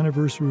 50th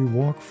anniversary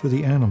Walk for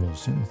the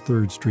Animals in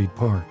 3rd Street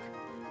Park.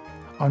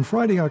 On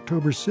Friday,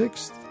 October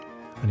 6th,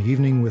 an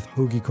evening with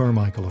Hoagie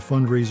Carmichael, a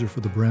fundraiser for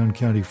the Brown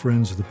County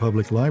Friends of the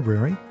Public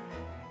Library.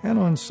 And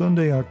on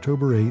Sunday,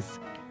 October 8th,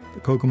 the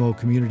Kokomo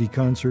Community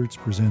Concerts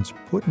presents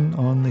Puttin'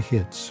 on the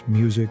Hits,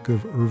 music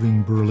of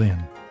Irving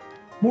Berlin.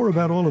 More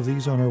about all of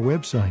these on our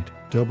website,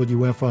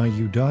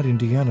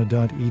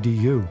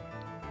 wfiu.indiana.edu.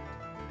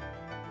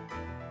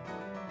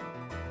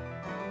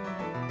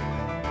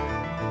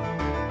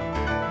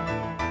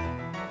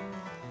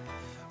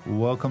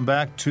 Welcome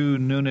back to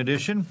Noon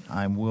Edition.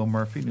 I'm Will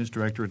Murphy, News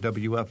Director at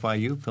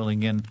WFIU,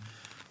 filling in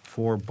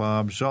for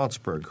Bob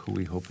Salzberg, who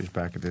we hope is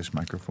back at this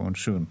microphone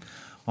soon.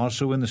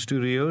 Also in the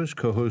studios,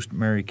 co-host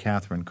Mary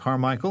Catherine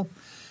Carmichael.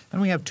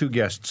 And we have two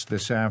guests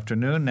this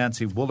afternoon,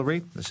 Nancy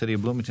Woolery, the City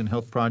of Bloomington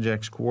Health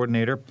Projects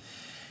Coordinator,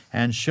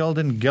 and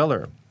Sheldon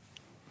Geller,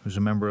 who's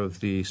a member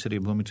of the City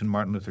of Bloomington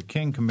Martin Luther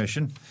King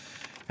Commission.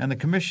 And the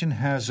commission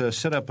has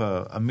set up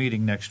a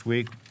meeting next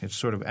week. It's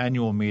sort of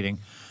annual meeting.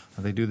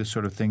 They do this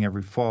sort of thing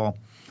every fall.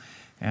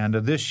 And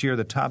this year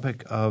the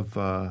topic of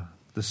the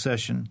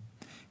session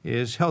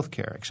is health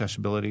care,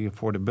 accessibility,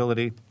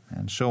 affordability,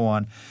 and so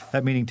on.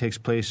 That meeting takes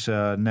place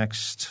the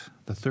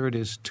 3rd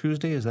is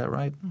Tuesday, is that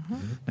right? Mm-hmm.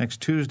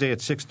 Next Tuesday at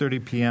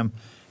 6:30 p.m.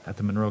 at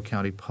the Monroe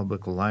County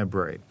Public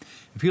Library.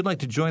 If you'd like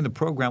to join the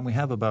program, we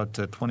have about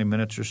 20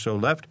 minutes or so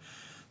left.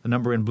 The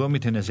number in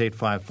Bloomington is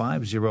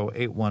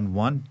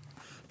 855-0811,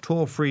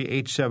 toll-free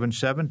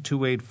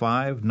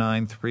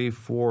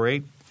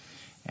 877-285-9348.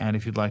 And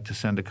if you'd like to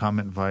send a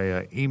comment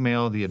via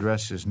email, the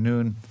address is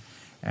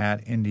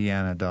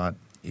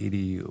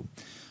noon@indiana.edu.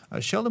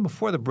 Sheldon,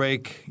 before the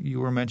break, you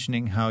were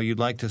mentioning how you'd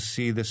like to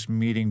see this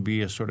meeting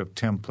be a sort of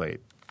template,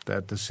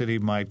 that the city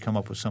might come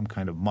up with some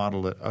kind of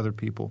model that other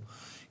people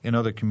in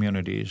other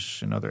communities,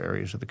 in other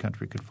areas of the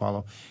country could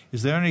follow.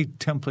 Is there any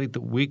template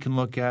that we can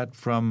look at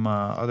from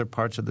other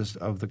parts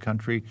of the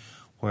country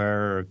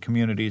where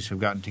communities have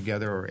gotten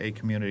together, or a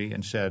community,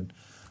 and said,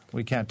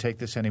 we can't take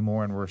this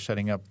anymore and we're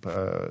setting up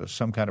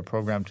some kind of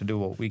program to do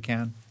what we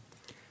can?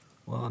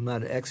 Well, I'm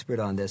not an expert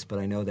on this, but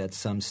I know that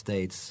some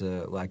states,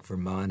 like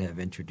Vermont, have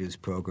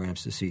introduced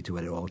programs to see to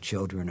it all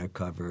children are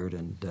covered,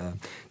 and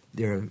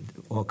there are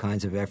all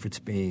kinds of efforts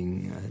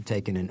being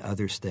taken in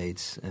other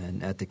states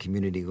and at the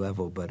community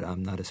level, but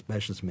I'm not a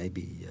specialist.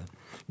 Maybe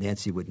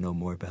Nancy would know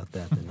more about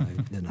that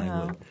than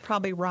I would.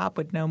 Probably Rob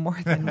would know more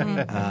than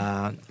me.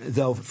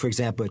 Though, for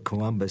example, at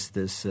Columbus,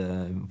 this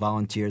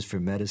Volunteers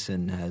for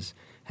Medicine has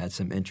had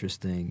some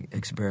interesting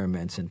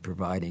experiments in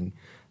providing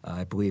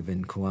I believe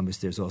in Columbus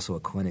there's also a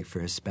clinic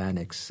for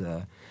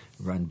Hispanics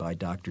run by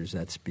doctors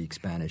that speak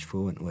Spanish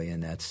fluently,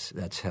 and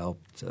that's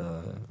helped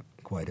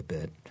quite a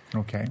bit.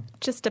 Okay.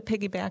 Just to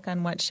piggyback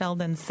on what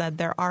Sheldon said,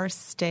 there are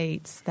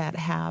states that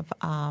have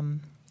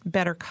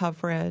better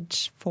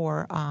coverage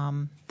for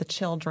the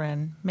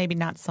children. Maybe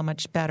not so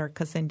much better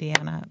because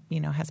Indiana,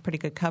 has pretty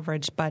good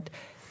coverage, but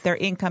their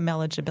income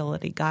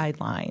eligibility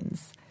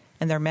guidelines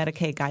and their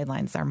Medicaid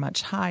guidelines are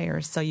much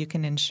higher, so you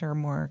can insure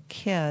more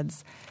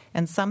kids.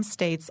 And some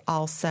states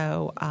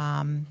also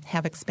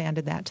have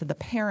expanded that to the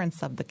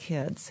parents of the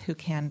kids who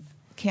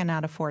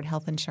cannot afford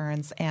health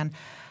insurance. And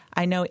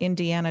I know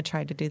Indiana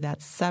tried to do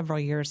that several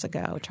years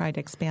ago, tried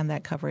to expand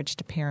that coverage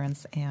to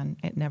parents, and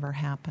it never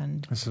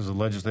happened. This is a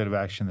legislative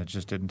action that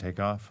just didn't take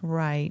off?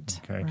 Right.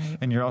 Okay. Right.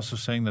 And you're also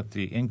saying that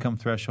the income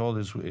threshold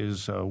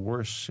is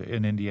worse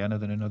in Indiana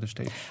than in other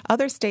states?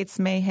 Other states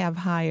may have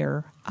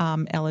higher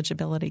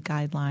eligibility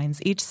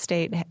guidelines. Each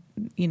state,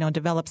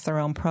 develops their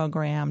own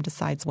program,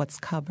 decides what's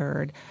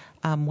covered,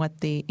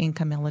 what the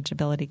income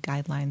eligibility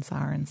guidelines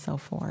are, and so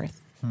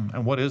forth.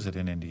 And what is it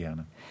in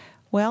Indiana?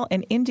 Well,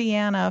 in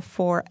Indiana,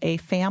 for a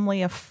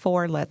family of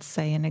 4, let's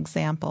say, an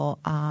example,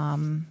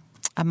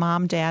 a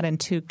mom, dad, and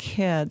 2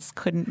 kids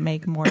couldn't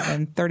make more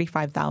than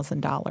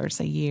 $35,000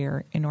 a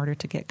year in order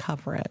to get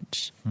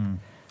coverage. Okay.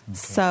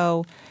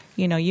 So,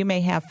 you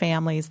may have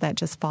families that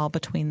just fall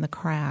between the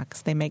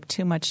cracks. They make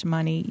too much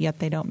money, yet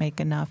they don't make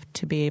enough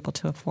to be able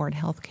to afford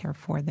health care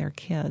for their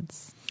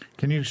kids.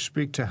 Can you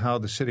speak to how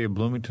the city of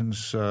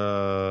Bloomington's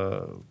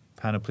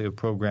panoply of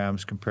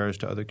programs compares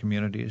to other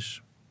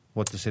communities?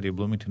 What the city of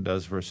Bloomington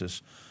does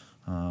versus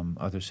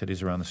other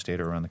cities around the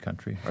state or around the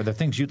country? Are there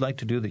things you'd like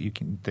to do that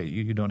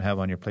you don't have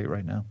on your plate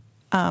right now?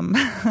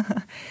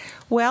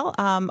 Well,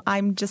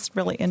 I'm just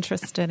really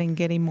interested in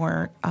getting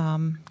more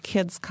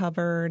kids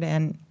covered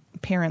and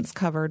parents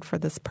covered for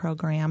this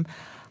program.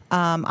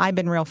 I've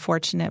been real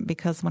fortunate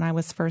because when I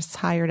was first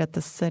hired at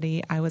the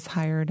city, I was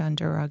hired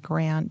under a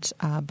grant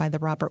by the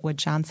Robert Wood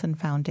Johnson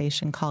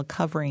Foundation called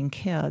Covering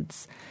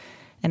Kids,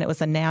 and it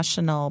was a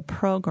national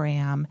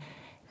program.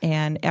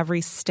 And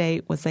every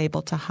state was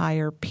able to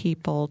hire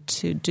people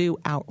to do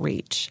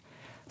outreach.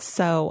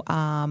 So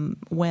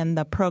when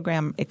the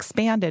program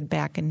expanded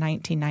back in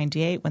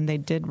 1998, when they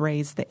did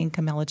raise the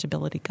income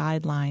eligibility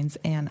guidelines,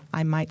 and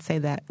I might say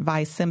that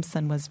Vi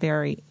Simpson was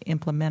very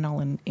implemental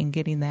in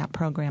getting that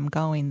program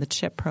going, the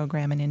CHIP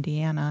program in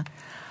Indiana,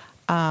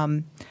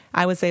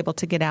 I was able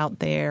to get out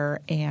there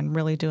and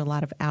really do a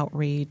lot of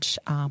outreach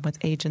with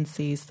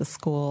agencies, the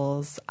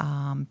schools,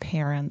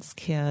 parents,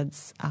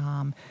 kids,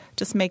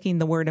 just making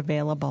the word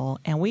available.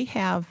 And we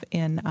have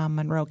in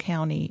Monroe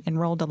County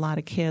enrolled a lot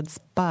of kids,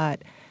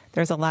 but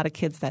there's a lot of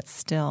kids that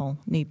still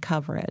need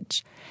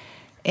coverage.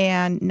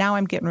 And now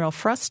I'm getting real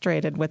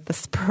frustrated with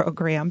this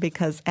program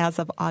because as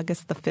of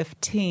August the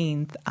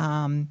 15th,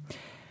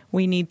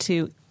 we need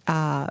to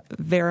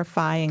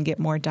verify and get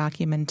more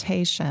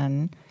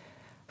documentation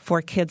for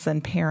kids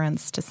and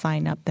parents to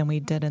sign up than we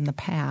did in the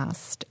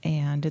past.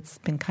 And it's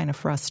been kind of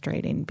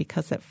frustrating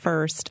because at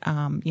first,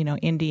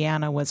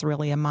 Indiana was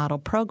really a model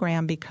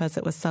program because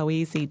it was so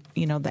easy.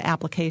 The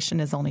application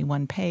is only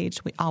one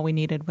page. All we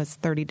needed was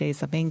 30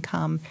 days of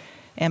income,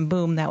 and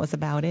boom, that was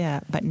about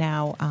it. But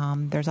now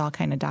there's all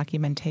kind of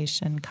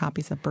documentation,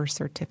 copies of birth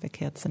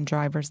certificates and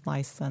driver's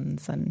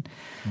license. And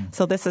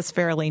so this is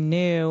fairly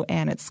new,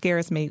 and it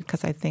scares me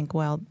because I think,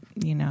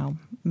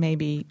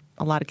 maybe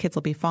a lot of kids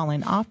will be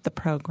falling off the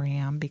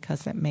program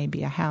because it may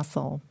be a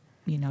hassle,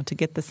 to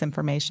get this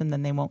information.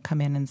 Then they won't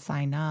come in and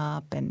sign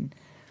up. And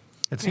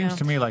it seems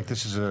to me like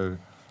this is a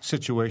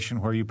situation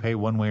where you pay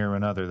one way or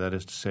another. That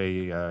is to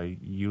say,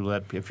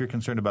 if you're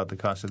concerned about the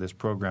cost of this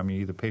program,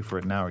 you either pay for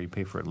it now or you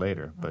pay for it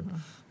later. But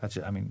that's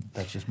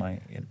just my.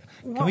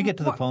 Can we get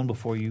to the phone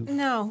before you?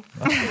 No.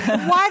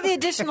 Why the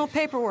additional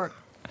paperwork?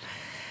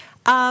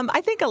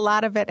 I think a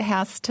lot of it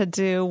has to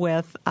do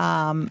with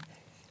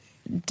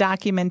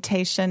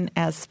documentation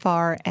as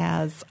far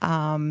as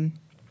the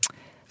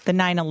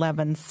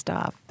 9/11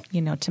 stuff,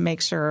 to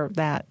make sure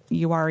that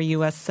you are a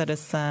U.S.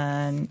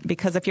 citizen.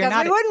 Because if you're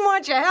not, we wouldn't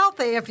want you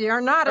healthy if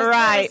you're not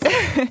a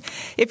citizen.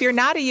 If you're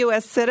not a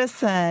U.S.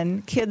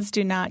 citizen, kids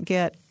do not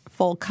get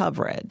full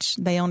coverage.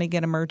 They only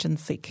get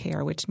emergency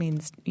care, which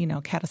means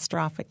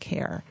catastrophic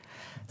care.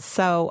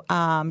 So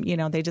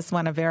they just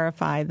want to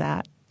verify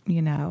that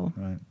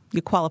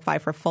you qualify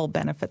for full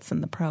benefits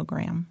in the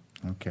program.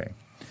 Okay.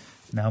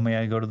 Now may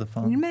I go to the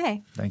phone? You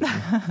may. Thank you.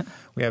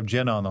 We have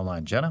Jenna on the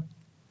line. Jenna?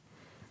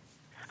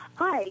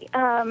 Hi.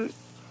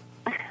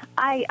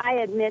 I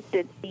admit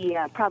that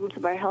the problems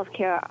of our health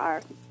care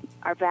are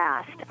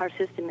vast. Our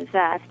system is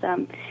vast.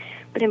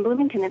 But in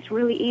Bloomington, it's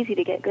really easy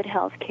to get good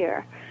health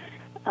care.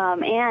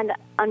 And,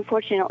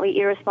 unfortunately,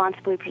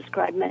 irresponsibly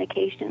prescribed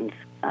medications.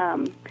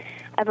 I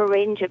have a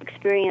range of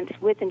experience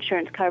with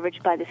insurance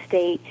coverage by the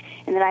state,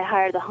 and that I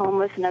hire the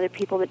homeless and other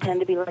people that tend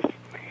to be less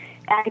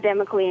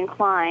academically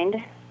inclined,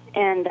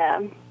 and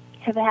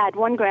have had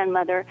one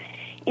grandmother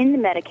in the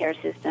Medicare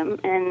system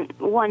and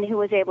one who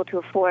was able to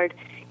afford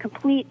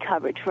complete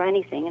coverage for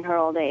anything in her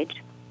old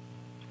age.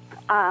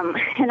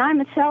 And I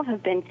myself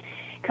have been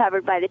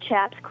covered by the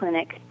CHAPS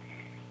clinic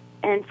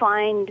and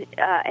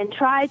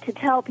try to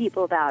tell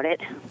people about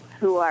it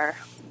who are,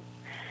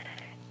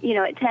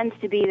 it tends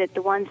to be that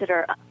the ones that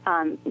are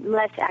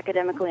less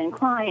academically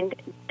inclined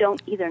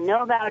don't either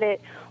know about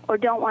it or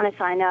don't want to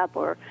sign up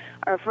or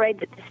are afraid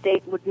that the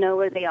state would know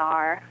where they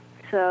are.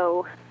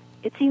 So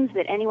it seems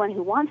that anyone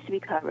who wants to be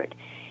covered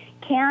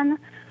can,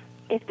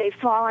 if they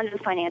fall under the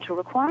financial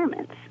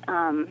requirements.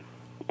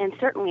 And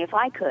certainly if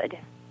I could,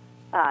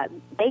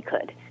 they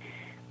could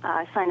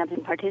sign up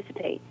and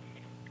participate.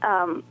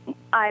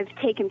 I've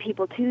taken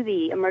people to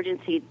the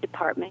emergency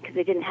department because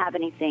they didn't have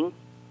anything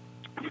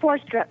for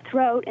strep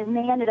throat, and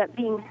they ended up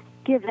being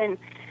given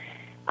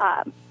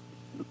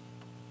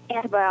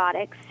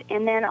antibiotics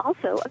and then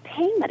also a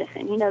pain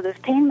medicine. You know, those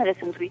pain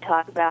medicines we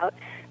talk about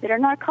that are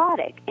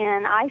narcotic.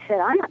 And I said,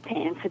 I'm not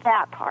paying for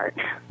that part.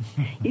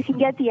 You can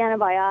get the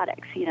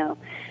antibiotics, you know,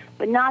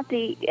 but not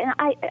the. And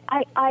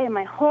I in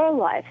my whole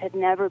life had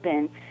never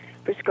been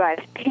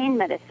prescribed pain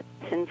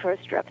medicine for a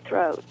strep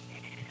throat.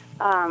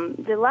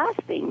 The last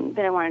thing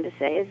that I wanted to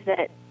say is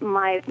that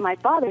my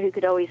father, who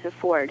could always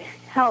afford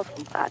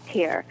health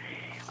care,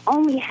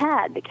 only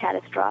had the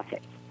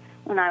catastrophic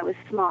when I was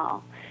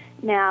small.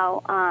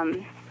 Now,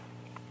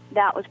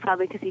 that was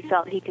probably because he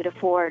felt he could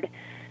afford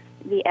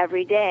the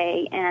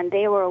everyday, and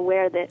they were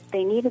aware that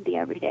they needed the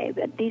everyday.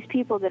 But these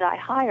people that I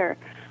hire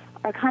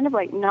are kind of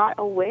like not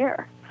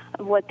aware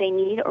of what they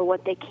need or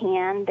what they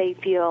can. They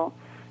feel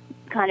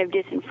kind of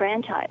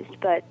disenfranchised,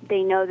 but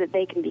they know that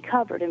they can be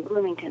covered in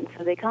Bloomington,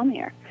 so they come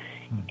here.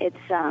 It's,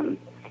 I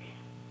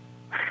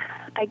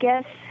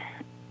guess,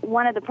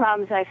 one of the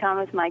problems I found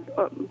with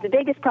the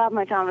biggest problem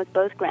I found with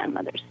both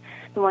grandmothers,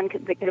 the one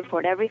that could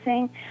afford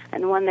everything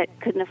and the one that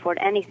couldn't afford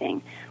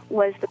anything,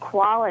 was the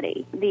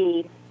quality,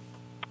 the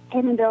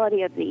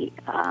inability of the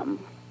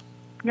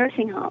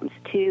nursing homes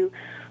to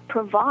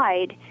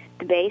provide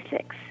the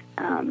basics,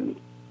 to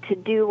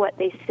do what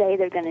they say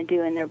they're going to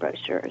do in their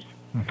brochures.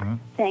 Mm-hmm.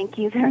 Thank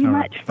you very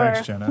much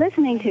for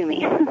listening to me.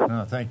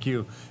 No, thank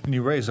you. And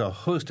you raise a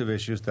host of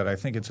issues that I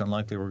think it's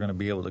unlikely we're going to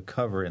be able to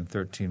cover in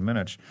 13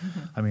 minutes. Mm-hmm.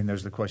 I mean,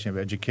 there's the question of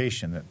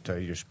education that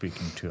you're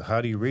speaking to.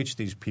 How do you reach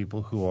these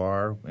people who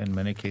are, in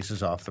many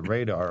cases, off the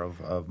radar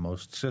of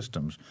most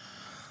systems?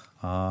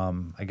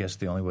 I guess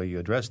the only way you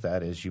address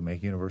that is you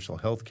make universal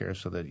health care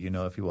so that you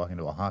know if you walk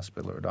into a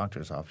hospital or a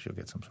doctor's office, you'll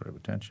get some sort of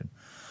attention.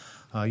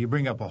 You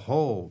bring up a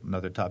whole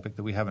another topic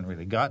that we haven't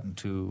really gotten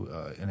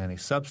to in any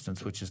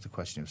substance, which is the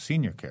question of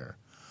senior care.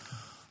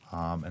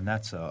 And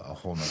that's a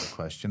whole other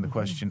question. The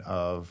question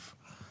of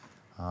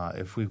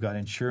if we've got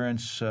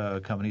insurance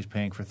companies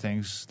paying for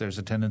things, there's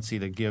a tendency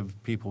to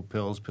give people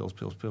pills to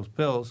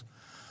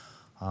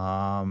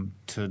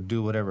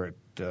do whatever it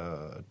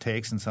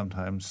takes, and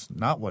sometimes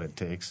not what it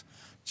takes,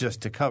 just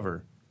to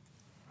cover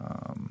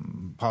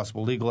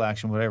possible legal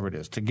action, whatever it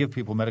is, to give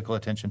people medical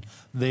attention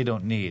they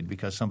don't need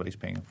because somebody's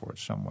paying for it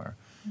somewhere.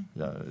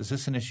 Is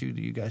this an issue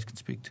that you guys can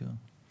speak to?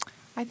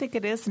 I think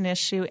it is an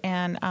issue,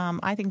 and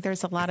I think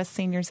there's a lot of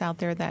seniors out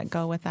there that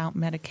go without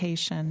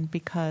medication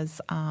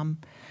because,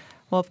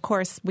 well, of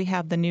course, we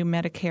have the new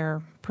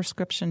Medicare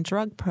prescription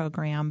drug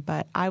program,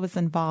 but I was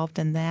involved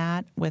in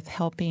that with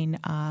helping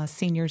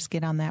seniors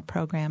get on that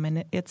program,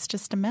 and it's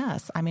just a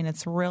mess. I mean,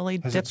 it's really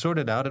Has it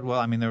sorted out? Well,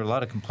 I mean, there were a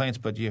lot of complaints,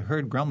 but you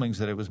heard grumblings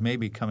that it was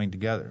maybe coming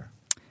together.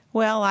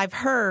 Well, I've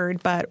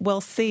heard, but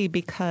we'll see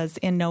because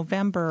in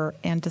November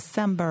and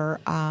December,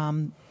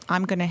 I'm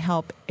going to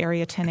help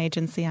Area 10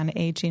 Agency on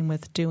Aging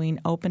with doing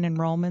open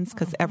enrollments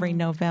because every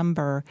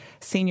November,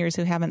 seniors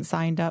who haven't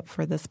signed up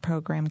for this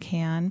program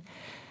can.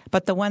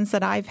 But the ones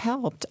that I've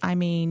helped, I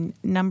mean,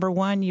 number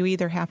one, you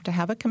either have to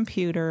have a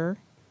computer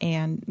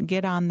and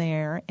get on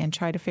there and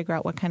try to figure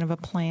out what kind of a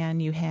plan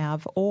you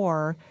have,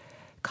 or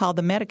call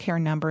the Medicare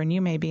number and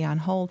you may be on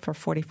hold for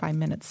 45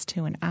 minutes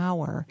to an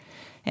hour.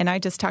 And I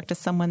just talked to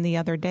someone the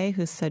other day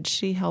who said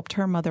she helped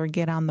her mother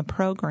get on the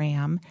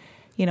program,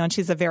 you know, and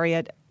she's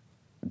the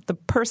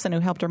person who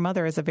helped her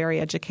mother is a very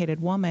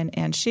educated woman,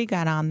 and she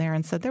got on there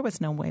and said there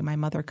was no way my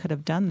mother could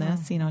have done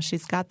this. You know,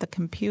 she's got the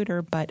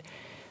computer, but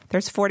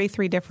there's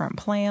 43 different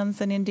plans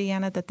in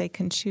Indiana that they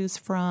can choose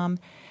from.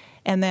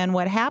 And then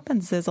what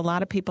happens is a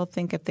lot of people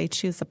think if they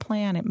choose a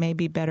plan, it may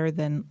be better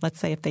than, let's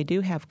say, if they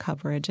do have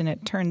coverage. And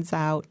it turns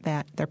out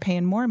that they're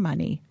paying more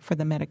money for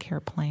the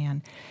Medicare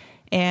plan.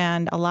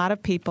 And a lot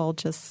of people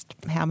just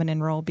haven't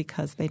enrolled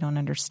because they don't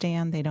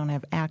understand, they don't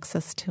have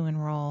access to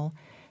enroll,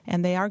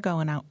 and they are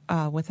going out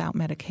without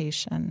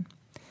medication.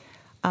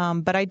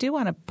 But I do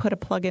want to put a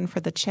plug in for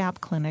the CHAP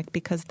clinic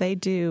because they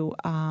do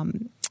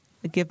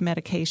give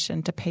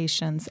medication to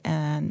patients,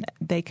 and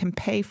they can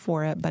pay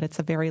for it, but it's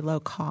a very low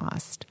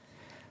cost.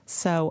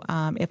 So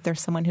if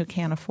there's someone who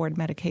can't afford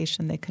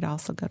medication, they could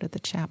also go to the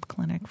CHAP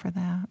clinic for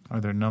that. Are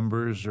there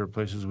numbers or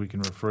places we can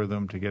refer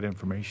them to get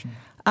information?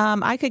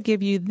 I could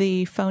give you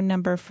the phone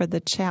number for the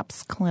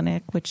CHAPS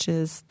clinic, which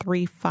is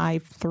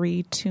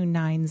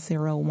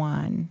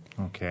 353-2901.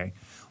 Okay.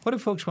 What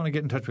if folks want to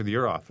get in touch with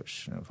your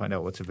office and find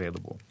out what's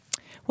available?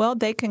 Well,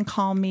 they can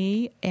call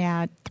me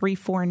at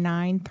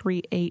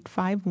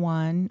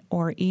 349-3851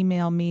 or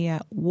email me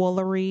at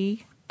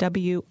Woolery,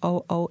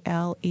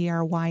 WOOLERYN,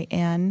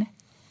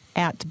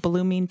 at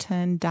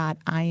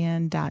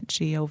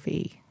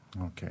bloomington.in.gov.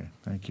 Okay,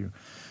 thank you.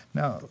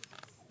 Now,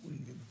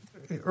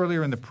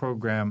 earlier in the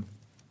program,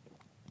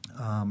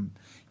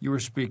 you were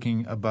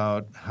speaking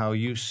about how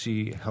you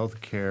see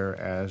health care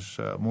as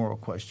a moral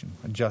question,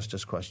 a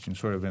justice question,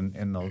 sort of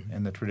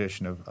in the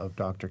tradition of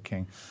Dr.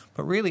 King.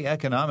 But really,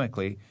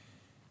 economically,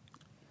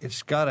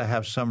 it's got to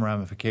have some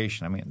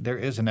ramification. I mean, there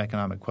is an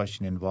economic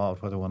question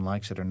involved, whether one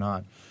likes it or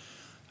not.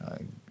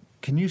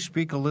 Can you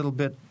speak a little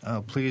bit,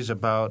 please,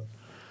 about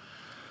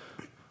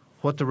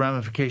what the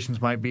ramifications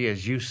might be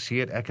as you see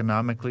it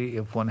economically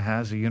if one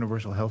has a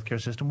universal health care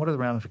system? What are the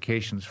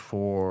ramifications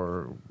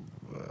for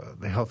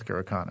the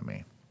healthcare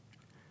economy?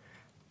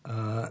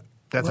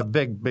 That's a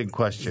big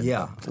question.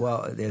 Yeah.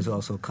 Well, there's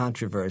also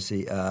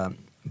controversy.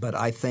 But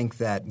I think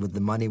that with the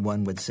money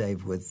one would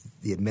save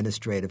with the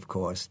administrative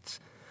costs,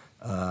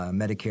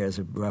 Medicare is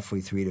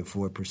roughly 3 to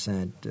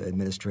 4%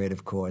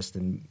 administrative cost,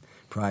 and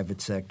private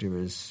sector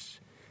is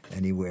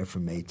anywhere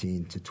from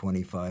 18 to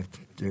 25,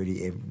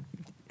 30.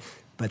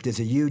 But there's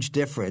a huge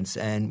difference,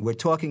 and we're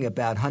talking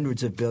about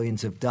hundreds of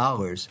billions of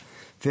dollars.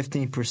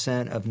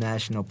 15% of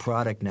national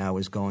product now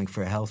is going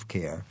for health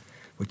care.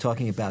 We're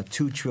talking about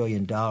 $2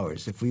 trillion.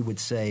 If we would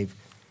save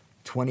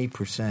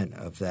 20%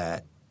 of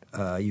that,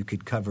 you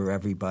could cover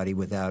everybody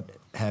without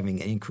having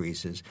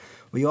increases.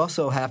 We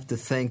also have to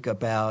think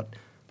about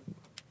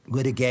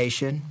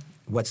litigation.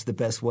 What's the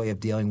best way of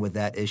dealing with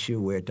that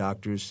issue where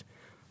doctors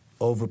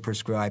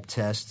overprescribe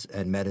tests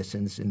and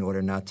medicines in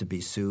order not to be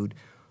sued?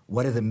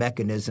 What are the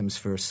mechanisms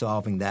for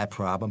solving that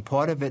problem?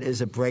 Part of it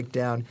is a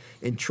breakdown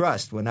in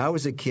trust. When I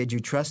was a kid, you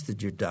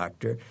trusted your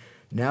doctor.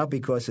 Now,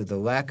 because of the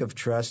lack of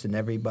trust and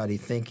everybody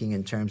thinking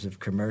in terms of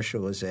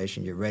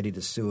commercialization, you're ready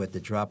to sue at the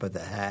drop of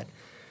the hat.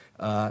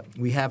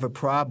 We have a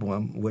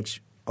problem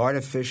which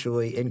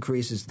artificially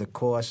increases the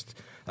cost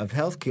of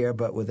health care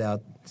but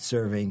without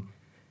serving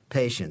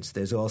patients.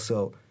 There's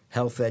also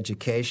health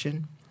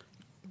education,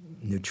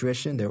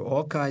 nutrition. There are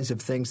all kinds of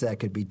things that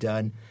could be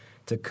done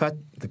to cut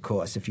the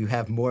cost. If you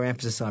have more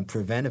emphasis on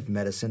preventive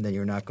medicine, then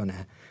you're not going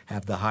to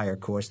have the higher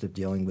cost of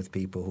dealing with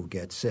people who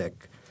get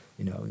sick.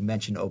 You know, we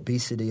mentioned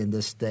obesity in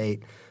this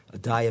state.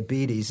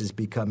 Diabetes is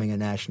becoming a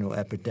national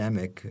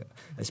epidemic,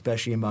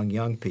 especially among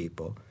young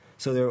people.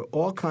 So there are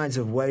all kinds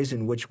of ways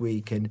in which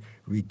we can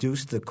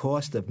reduce the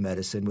cost of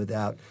medicine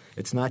without –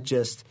 it's not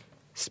just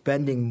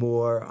spending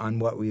more on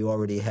what we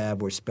already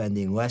have or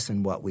spending less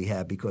on what we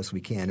have because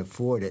we can't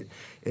afford it.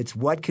 It's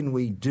what can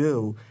we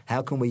do,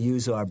 how can we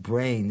use our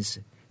brains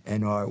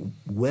and our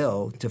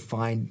will to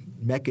find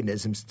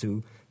mechanisms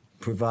to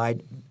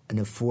provide an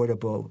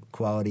affordable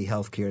quality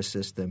health care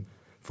system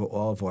for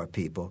all of our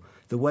people,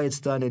 the way it's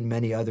done in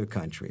many other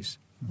countries.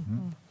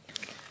 Mm-hmm.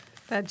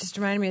 That just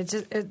reminded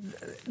me.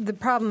 The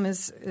problem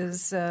is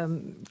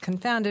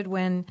confounded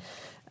when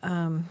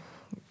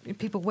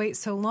people wait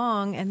so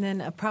long, and then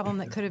a problem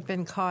that could have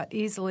been caught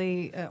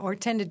easily or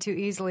tended to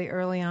easily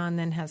early on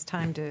then has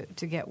time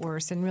to get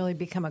worse and really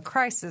become a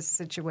crisis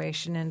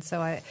situation. And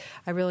so I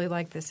really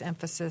like this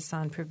emphasis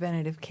on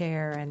preventative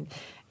care, and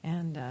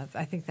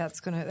I think that's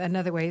going to –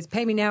 another way is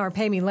pay me now or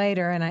pay me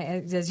later. And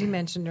as you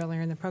mentioned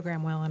earlier in the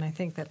program, Will, and I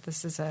think that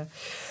this is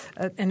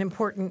an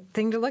important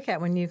thing to look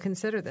at when you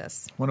consider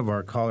this. One of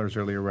our callers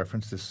earlier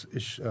referenced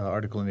this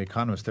article in The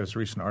Economist. There's a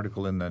recent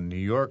article in The New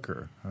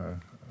Yorker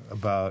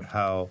about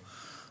how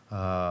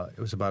it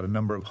was about a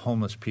number of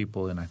homeless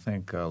people in, I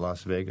think,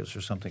 Las Vegas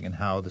or something, and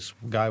how this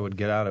guy would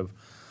get out of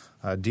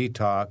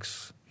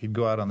detox. He'd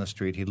go out on the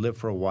street. He'd live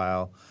for a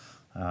while.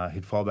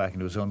 He'd fall back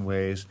into his own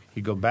ways.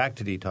 He'd go back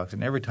to detox,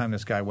 and every time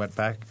this guy went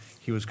back,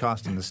 he was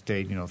costing the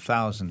state,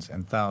 thousands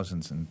and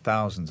thousands and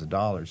thousands of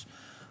dollars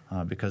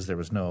because there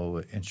was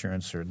no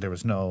insurance or there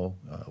was no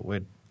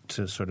way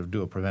to sort of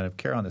do a preventive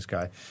care on this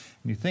guy. And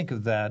you think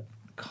of that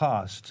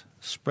cost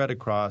spread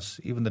across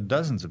even the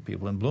dozens of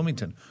people in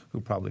Bloomington who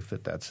probably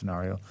fit that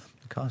scenario.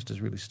 The cost is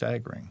really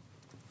staggering.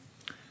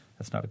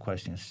 That's not a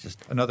question. It's just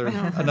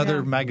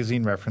another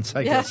magazine reference,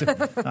 I guess.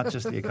 Not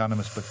just The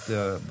Economist,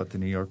 but The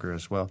New Yorker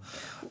as well.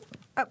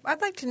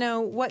 I'd like to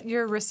know what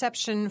your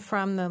reception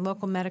from the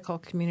local medical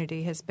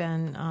community has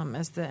been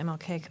as the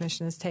MLK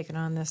Commission has taken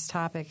on this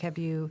topic. Have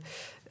you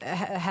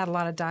had a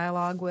lot of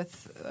dialogue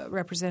with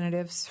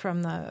representatives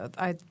from the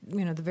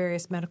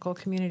various medical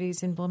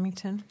communities in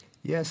Bloomington?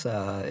 Yes.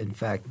 In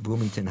fact,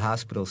 Bloomington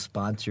Hospital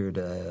sponsored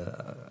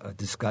a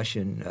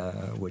discussion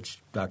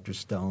which Dr.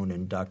 Stone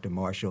and Dr.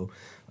 Marshall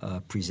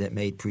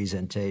made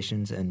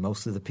presentations, and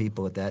most of the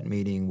people at that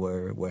meeting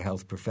were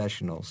health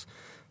professionals.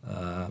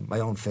 My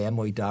own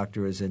family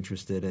doctor is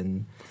interested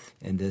in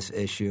this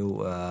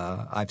issue.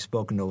 I've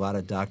spoken to a lot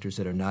of doctors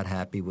that are not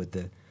happy with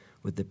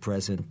the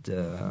present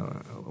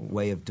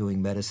way of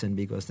doing medicine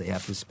because they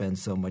have to spend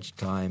so much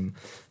time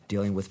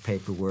dealing with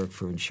paperwork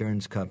for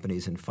insurance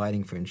companies and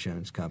fighting for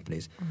insurance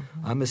companies.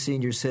 Mm-hmm. I'm a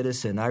senior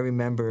citizen. I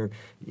remember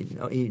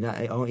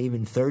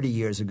even 30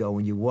 years ago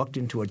when you walked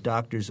into a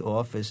doctor's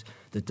office,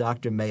 the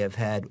doctor may have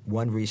had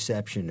one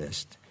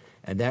receptionist,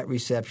 and that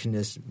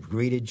receptionist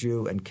greeted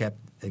you and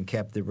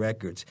kept the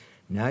records.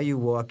 Now you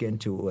walk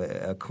into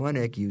a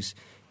clinic,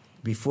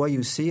 before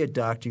you see a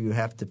doctor, you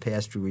have to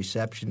pass through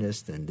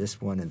receptionists and this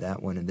one and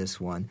that one and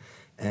this one.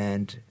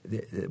 And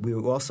we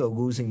were also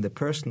losing the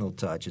personal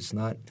touch.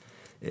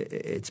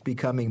 It's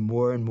becoming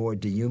more and more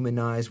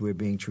dehumanized. We're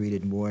being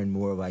treated more and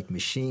more like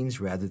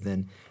machines rather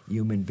than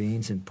human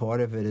beings. And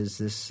part of it is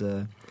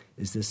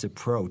this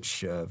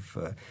approach of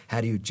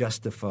how do you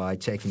justify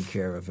taking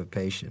care of a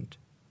patient.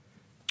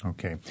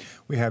 Okay.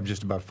 We have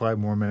just about 5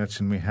 more minutes,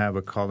 and we have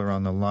a caller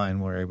on the line.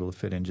 We're able to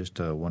fit in just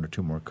 1 or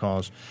 2 more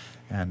calls.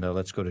 And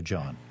let's go to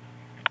John.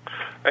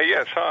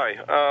 Yes, hi.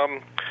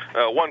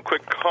 One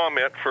quick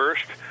comment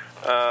first.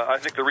 I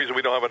think the reason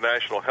we don't have a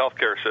national health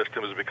care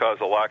system is because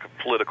of lack of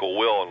political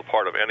will on the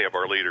part of any of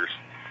our leaders.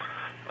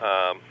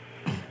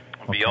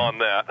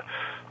 Beyond that,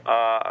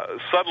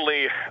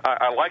 suddenly,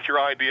 I like your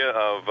idea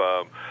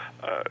of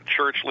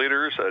church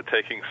leaders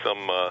taking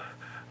some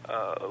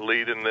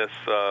lead in this,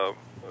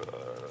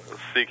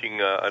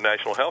 seeking a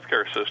national health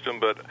care system,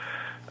 but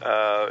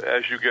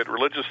as you get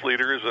religious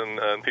leaders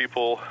and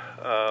people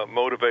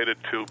motivated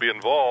to be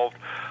involved,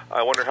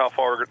 I wonder how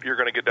far you're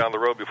going to get down the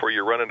road before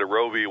you run into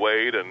Roe v.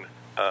 Wade and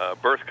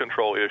birth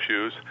control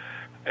issues,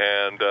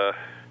 and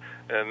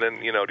then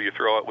do you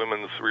throw out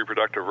women's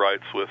reproductive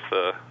rights with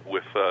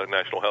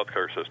national health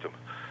care system?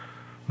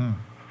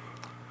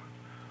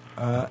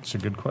 That's a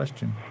good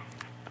question.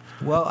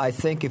 Well, I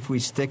think if we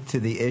stick to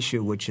the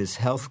issue, which is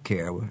health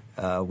care,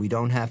 we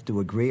don't have to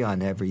agree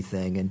on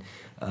everything. And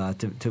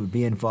to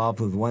be involved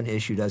with one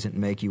issue doesn't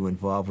make you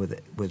involved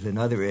with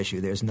another issue.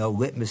 There's no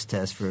litmus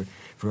test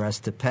for us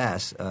to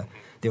pass.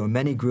 There were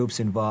many groups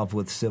involved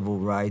with civil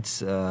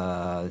rights.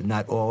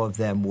 Not all of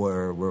them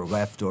were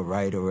left or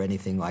right or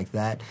anything like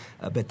that.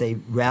 But they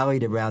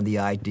rallied around the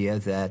idea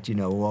that,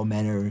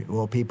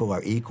 all people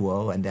are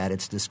equal, and that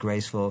it's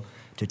disgraceful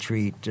to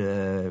treat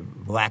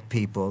black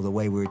people the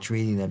way we're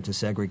treating them, to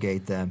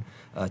segregate them,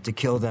 to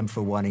kill them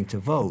for wanting to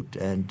vote.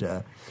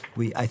 And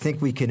I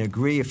think we can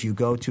agree. If you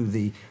go to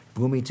the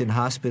Bloomington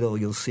Hospital,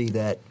 you'll see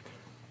that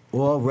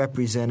all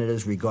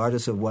representatives,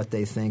 regardless of what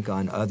they think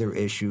on other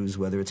issues,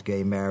 whether it's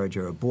gay marriage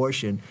or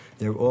abortion,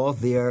 they're all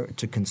there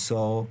to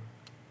console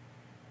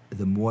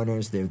the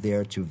mourners. They're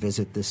there to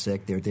visit the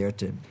sick. They're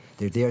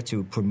there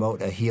to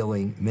promote a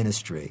healing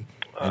ministry.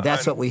 And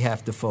that's what we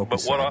have to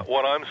focus on. But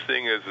what I'm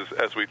seeing is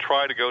as we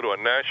try to go to a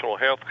national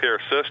health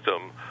care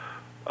system,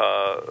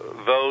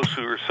 those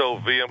who are so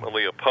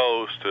vehemently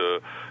opposed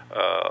to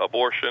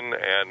abortion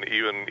and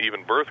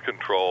even birth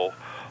control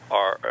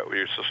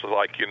it's just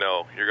like, you're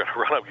going to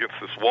run up against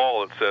this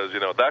wall that says,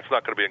 that's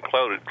not going to be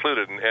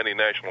included in any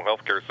national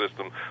health care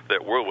system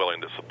that we're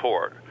willing to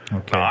support.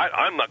 Okay. Now,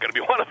 I'm not going to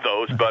be one of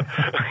those, but,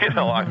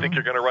 I think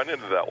you're going to run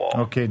into that wall.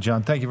 Okay,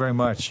 John, thank you very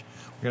much.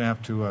 We're going to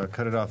have to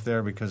cut it off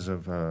there because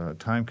of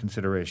time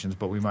considerations,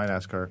 but we might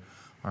ask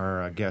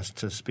our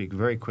guests to speak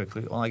very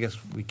quickly. Well, I guess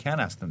we can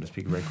ask them to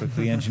speak very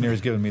quickly. The engineer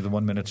has given me the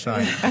 1-minute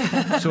sign.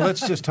 So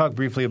let's just talk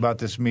briefly about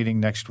this meeting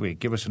next week.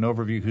 Give us an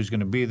overview, who's going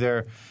to be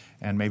there,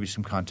 and maybe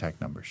some contact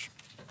numbers.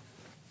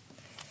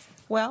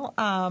 Well,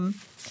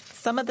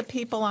 some of the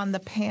people on the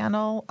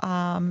panel,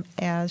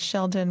 as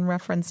Sheldon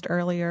referenced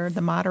earlier,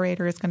 the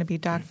moderator is going to be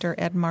Dr.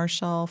 Ed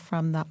Marshall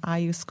from the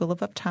IU School of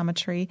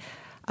Optometry.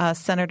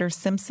 Senator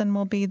Simpson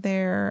will be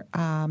there,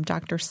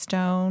 Dr.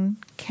 Stone,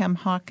 Kim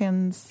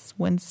Hawkins,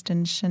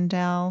 Winston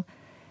Schindel,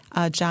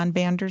 John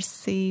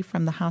Vandersea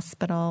from the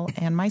hospital,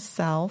 and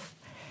myself.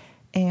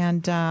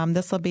 And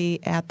this will be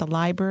at the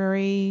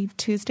library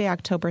Tuesday,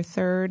 October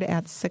 3rd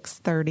at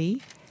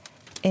 6:30.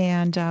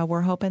 And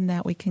we're hoping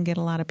that we can get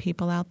a lot of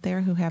people out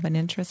there who have an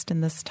interest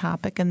in this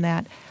topic, and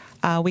that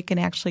we can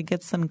actually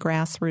get some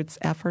grassroots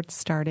efforts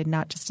started,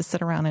 not just to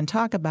sit around and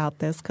talk about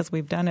this because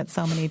we've done it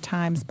so many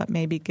times, but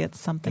maybe get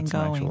something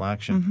going. Actual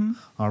action. Mm-hmm.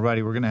 All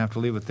righty, we're going to have to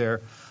leave it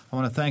there. I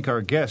want to thank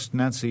our guest,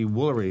 Nancy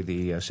Woolery,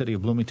 the City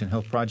of Bloomington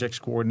Health Projects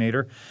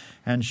Coordinator,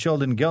 and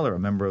Sheldon Geller, a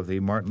member of the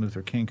Martin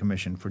Luther King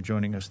Commission, for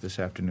joining us this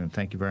afternoon.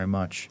 Thank you very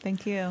much.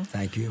 Thank you.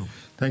 Thank you.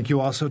 Thank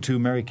you also to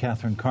Mary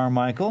Catherine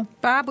Carmichael.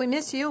 Bob, we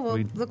miss you.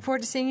 We'll look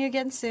forward to seeing you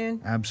again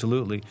soon.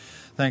 Absolutely.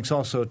 Thanks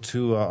also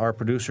to our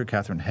producer,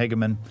 Catherine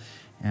Hageman,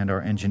 and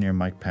our engineer,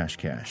 Mike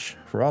Pashkash.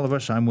 For all of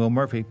us, I'm Will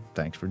Murphy.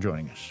 Thanks for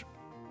joining us.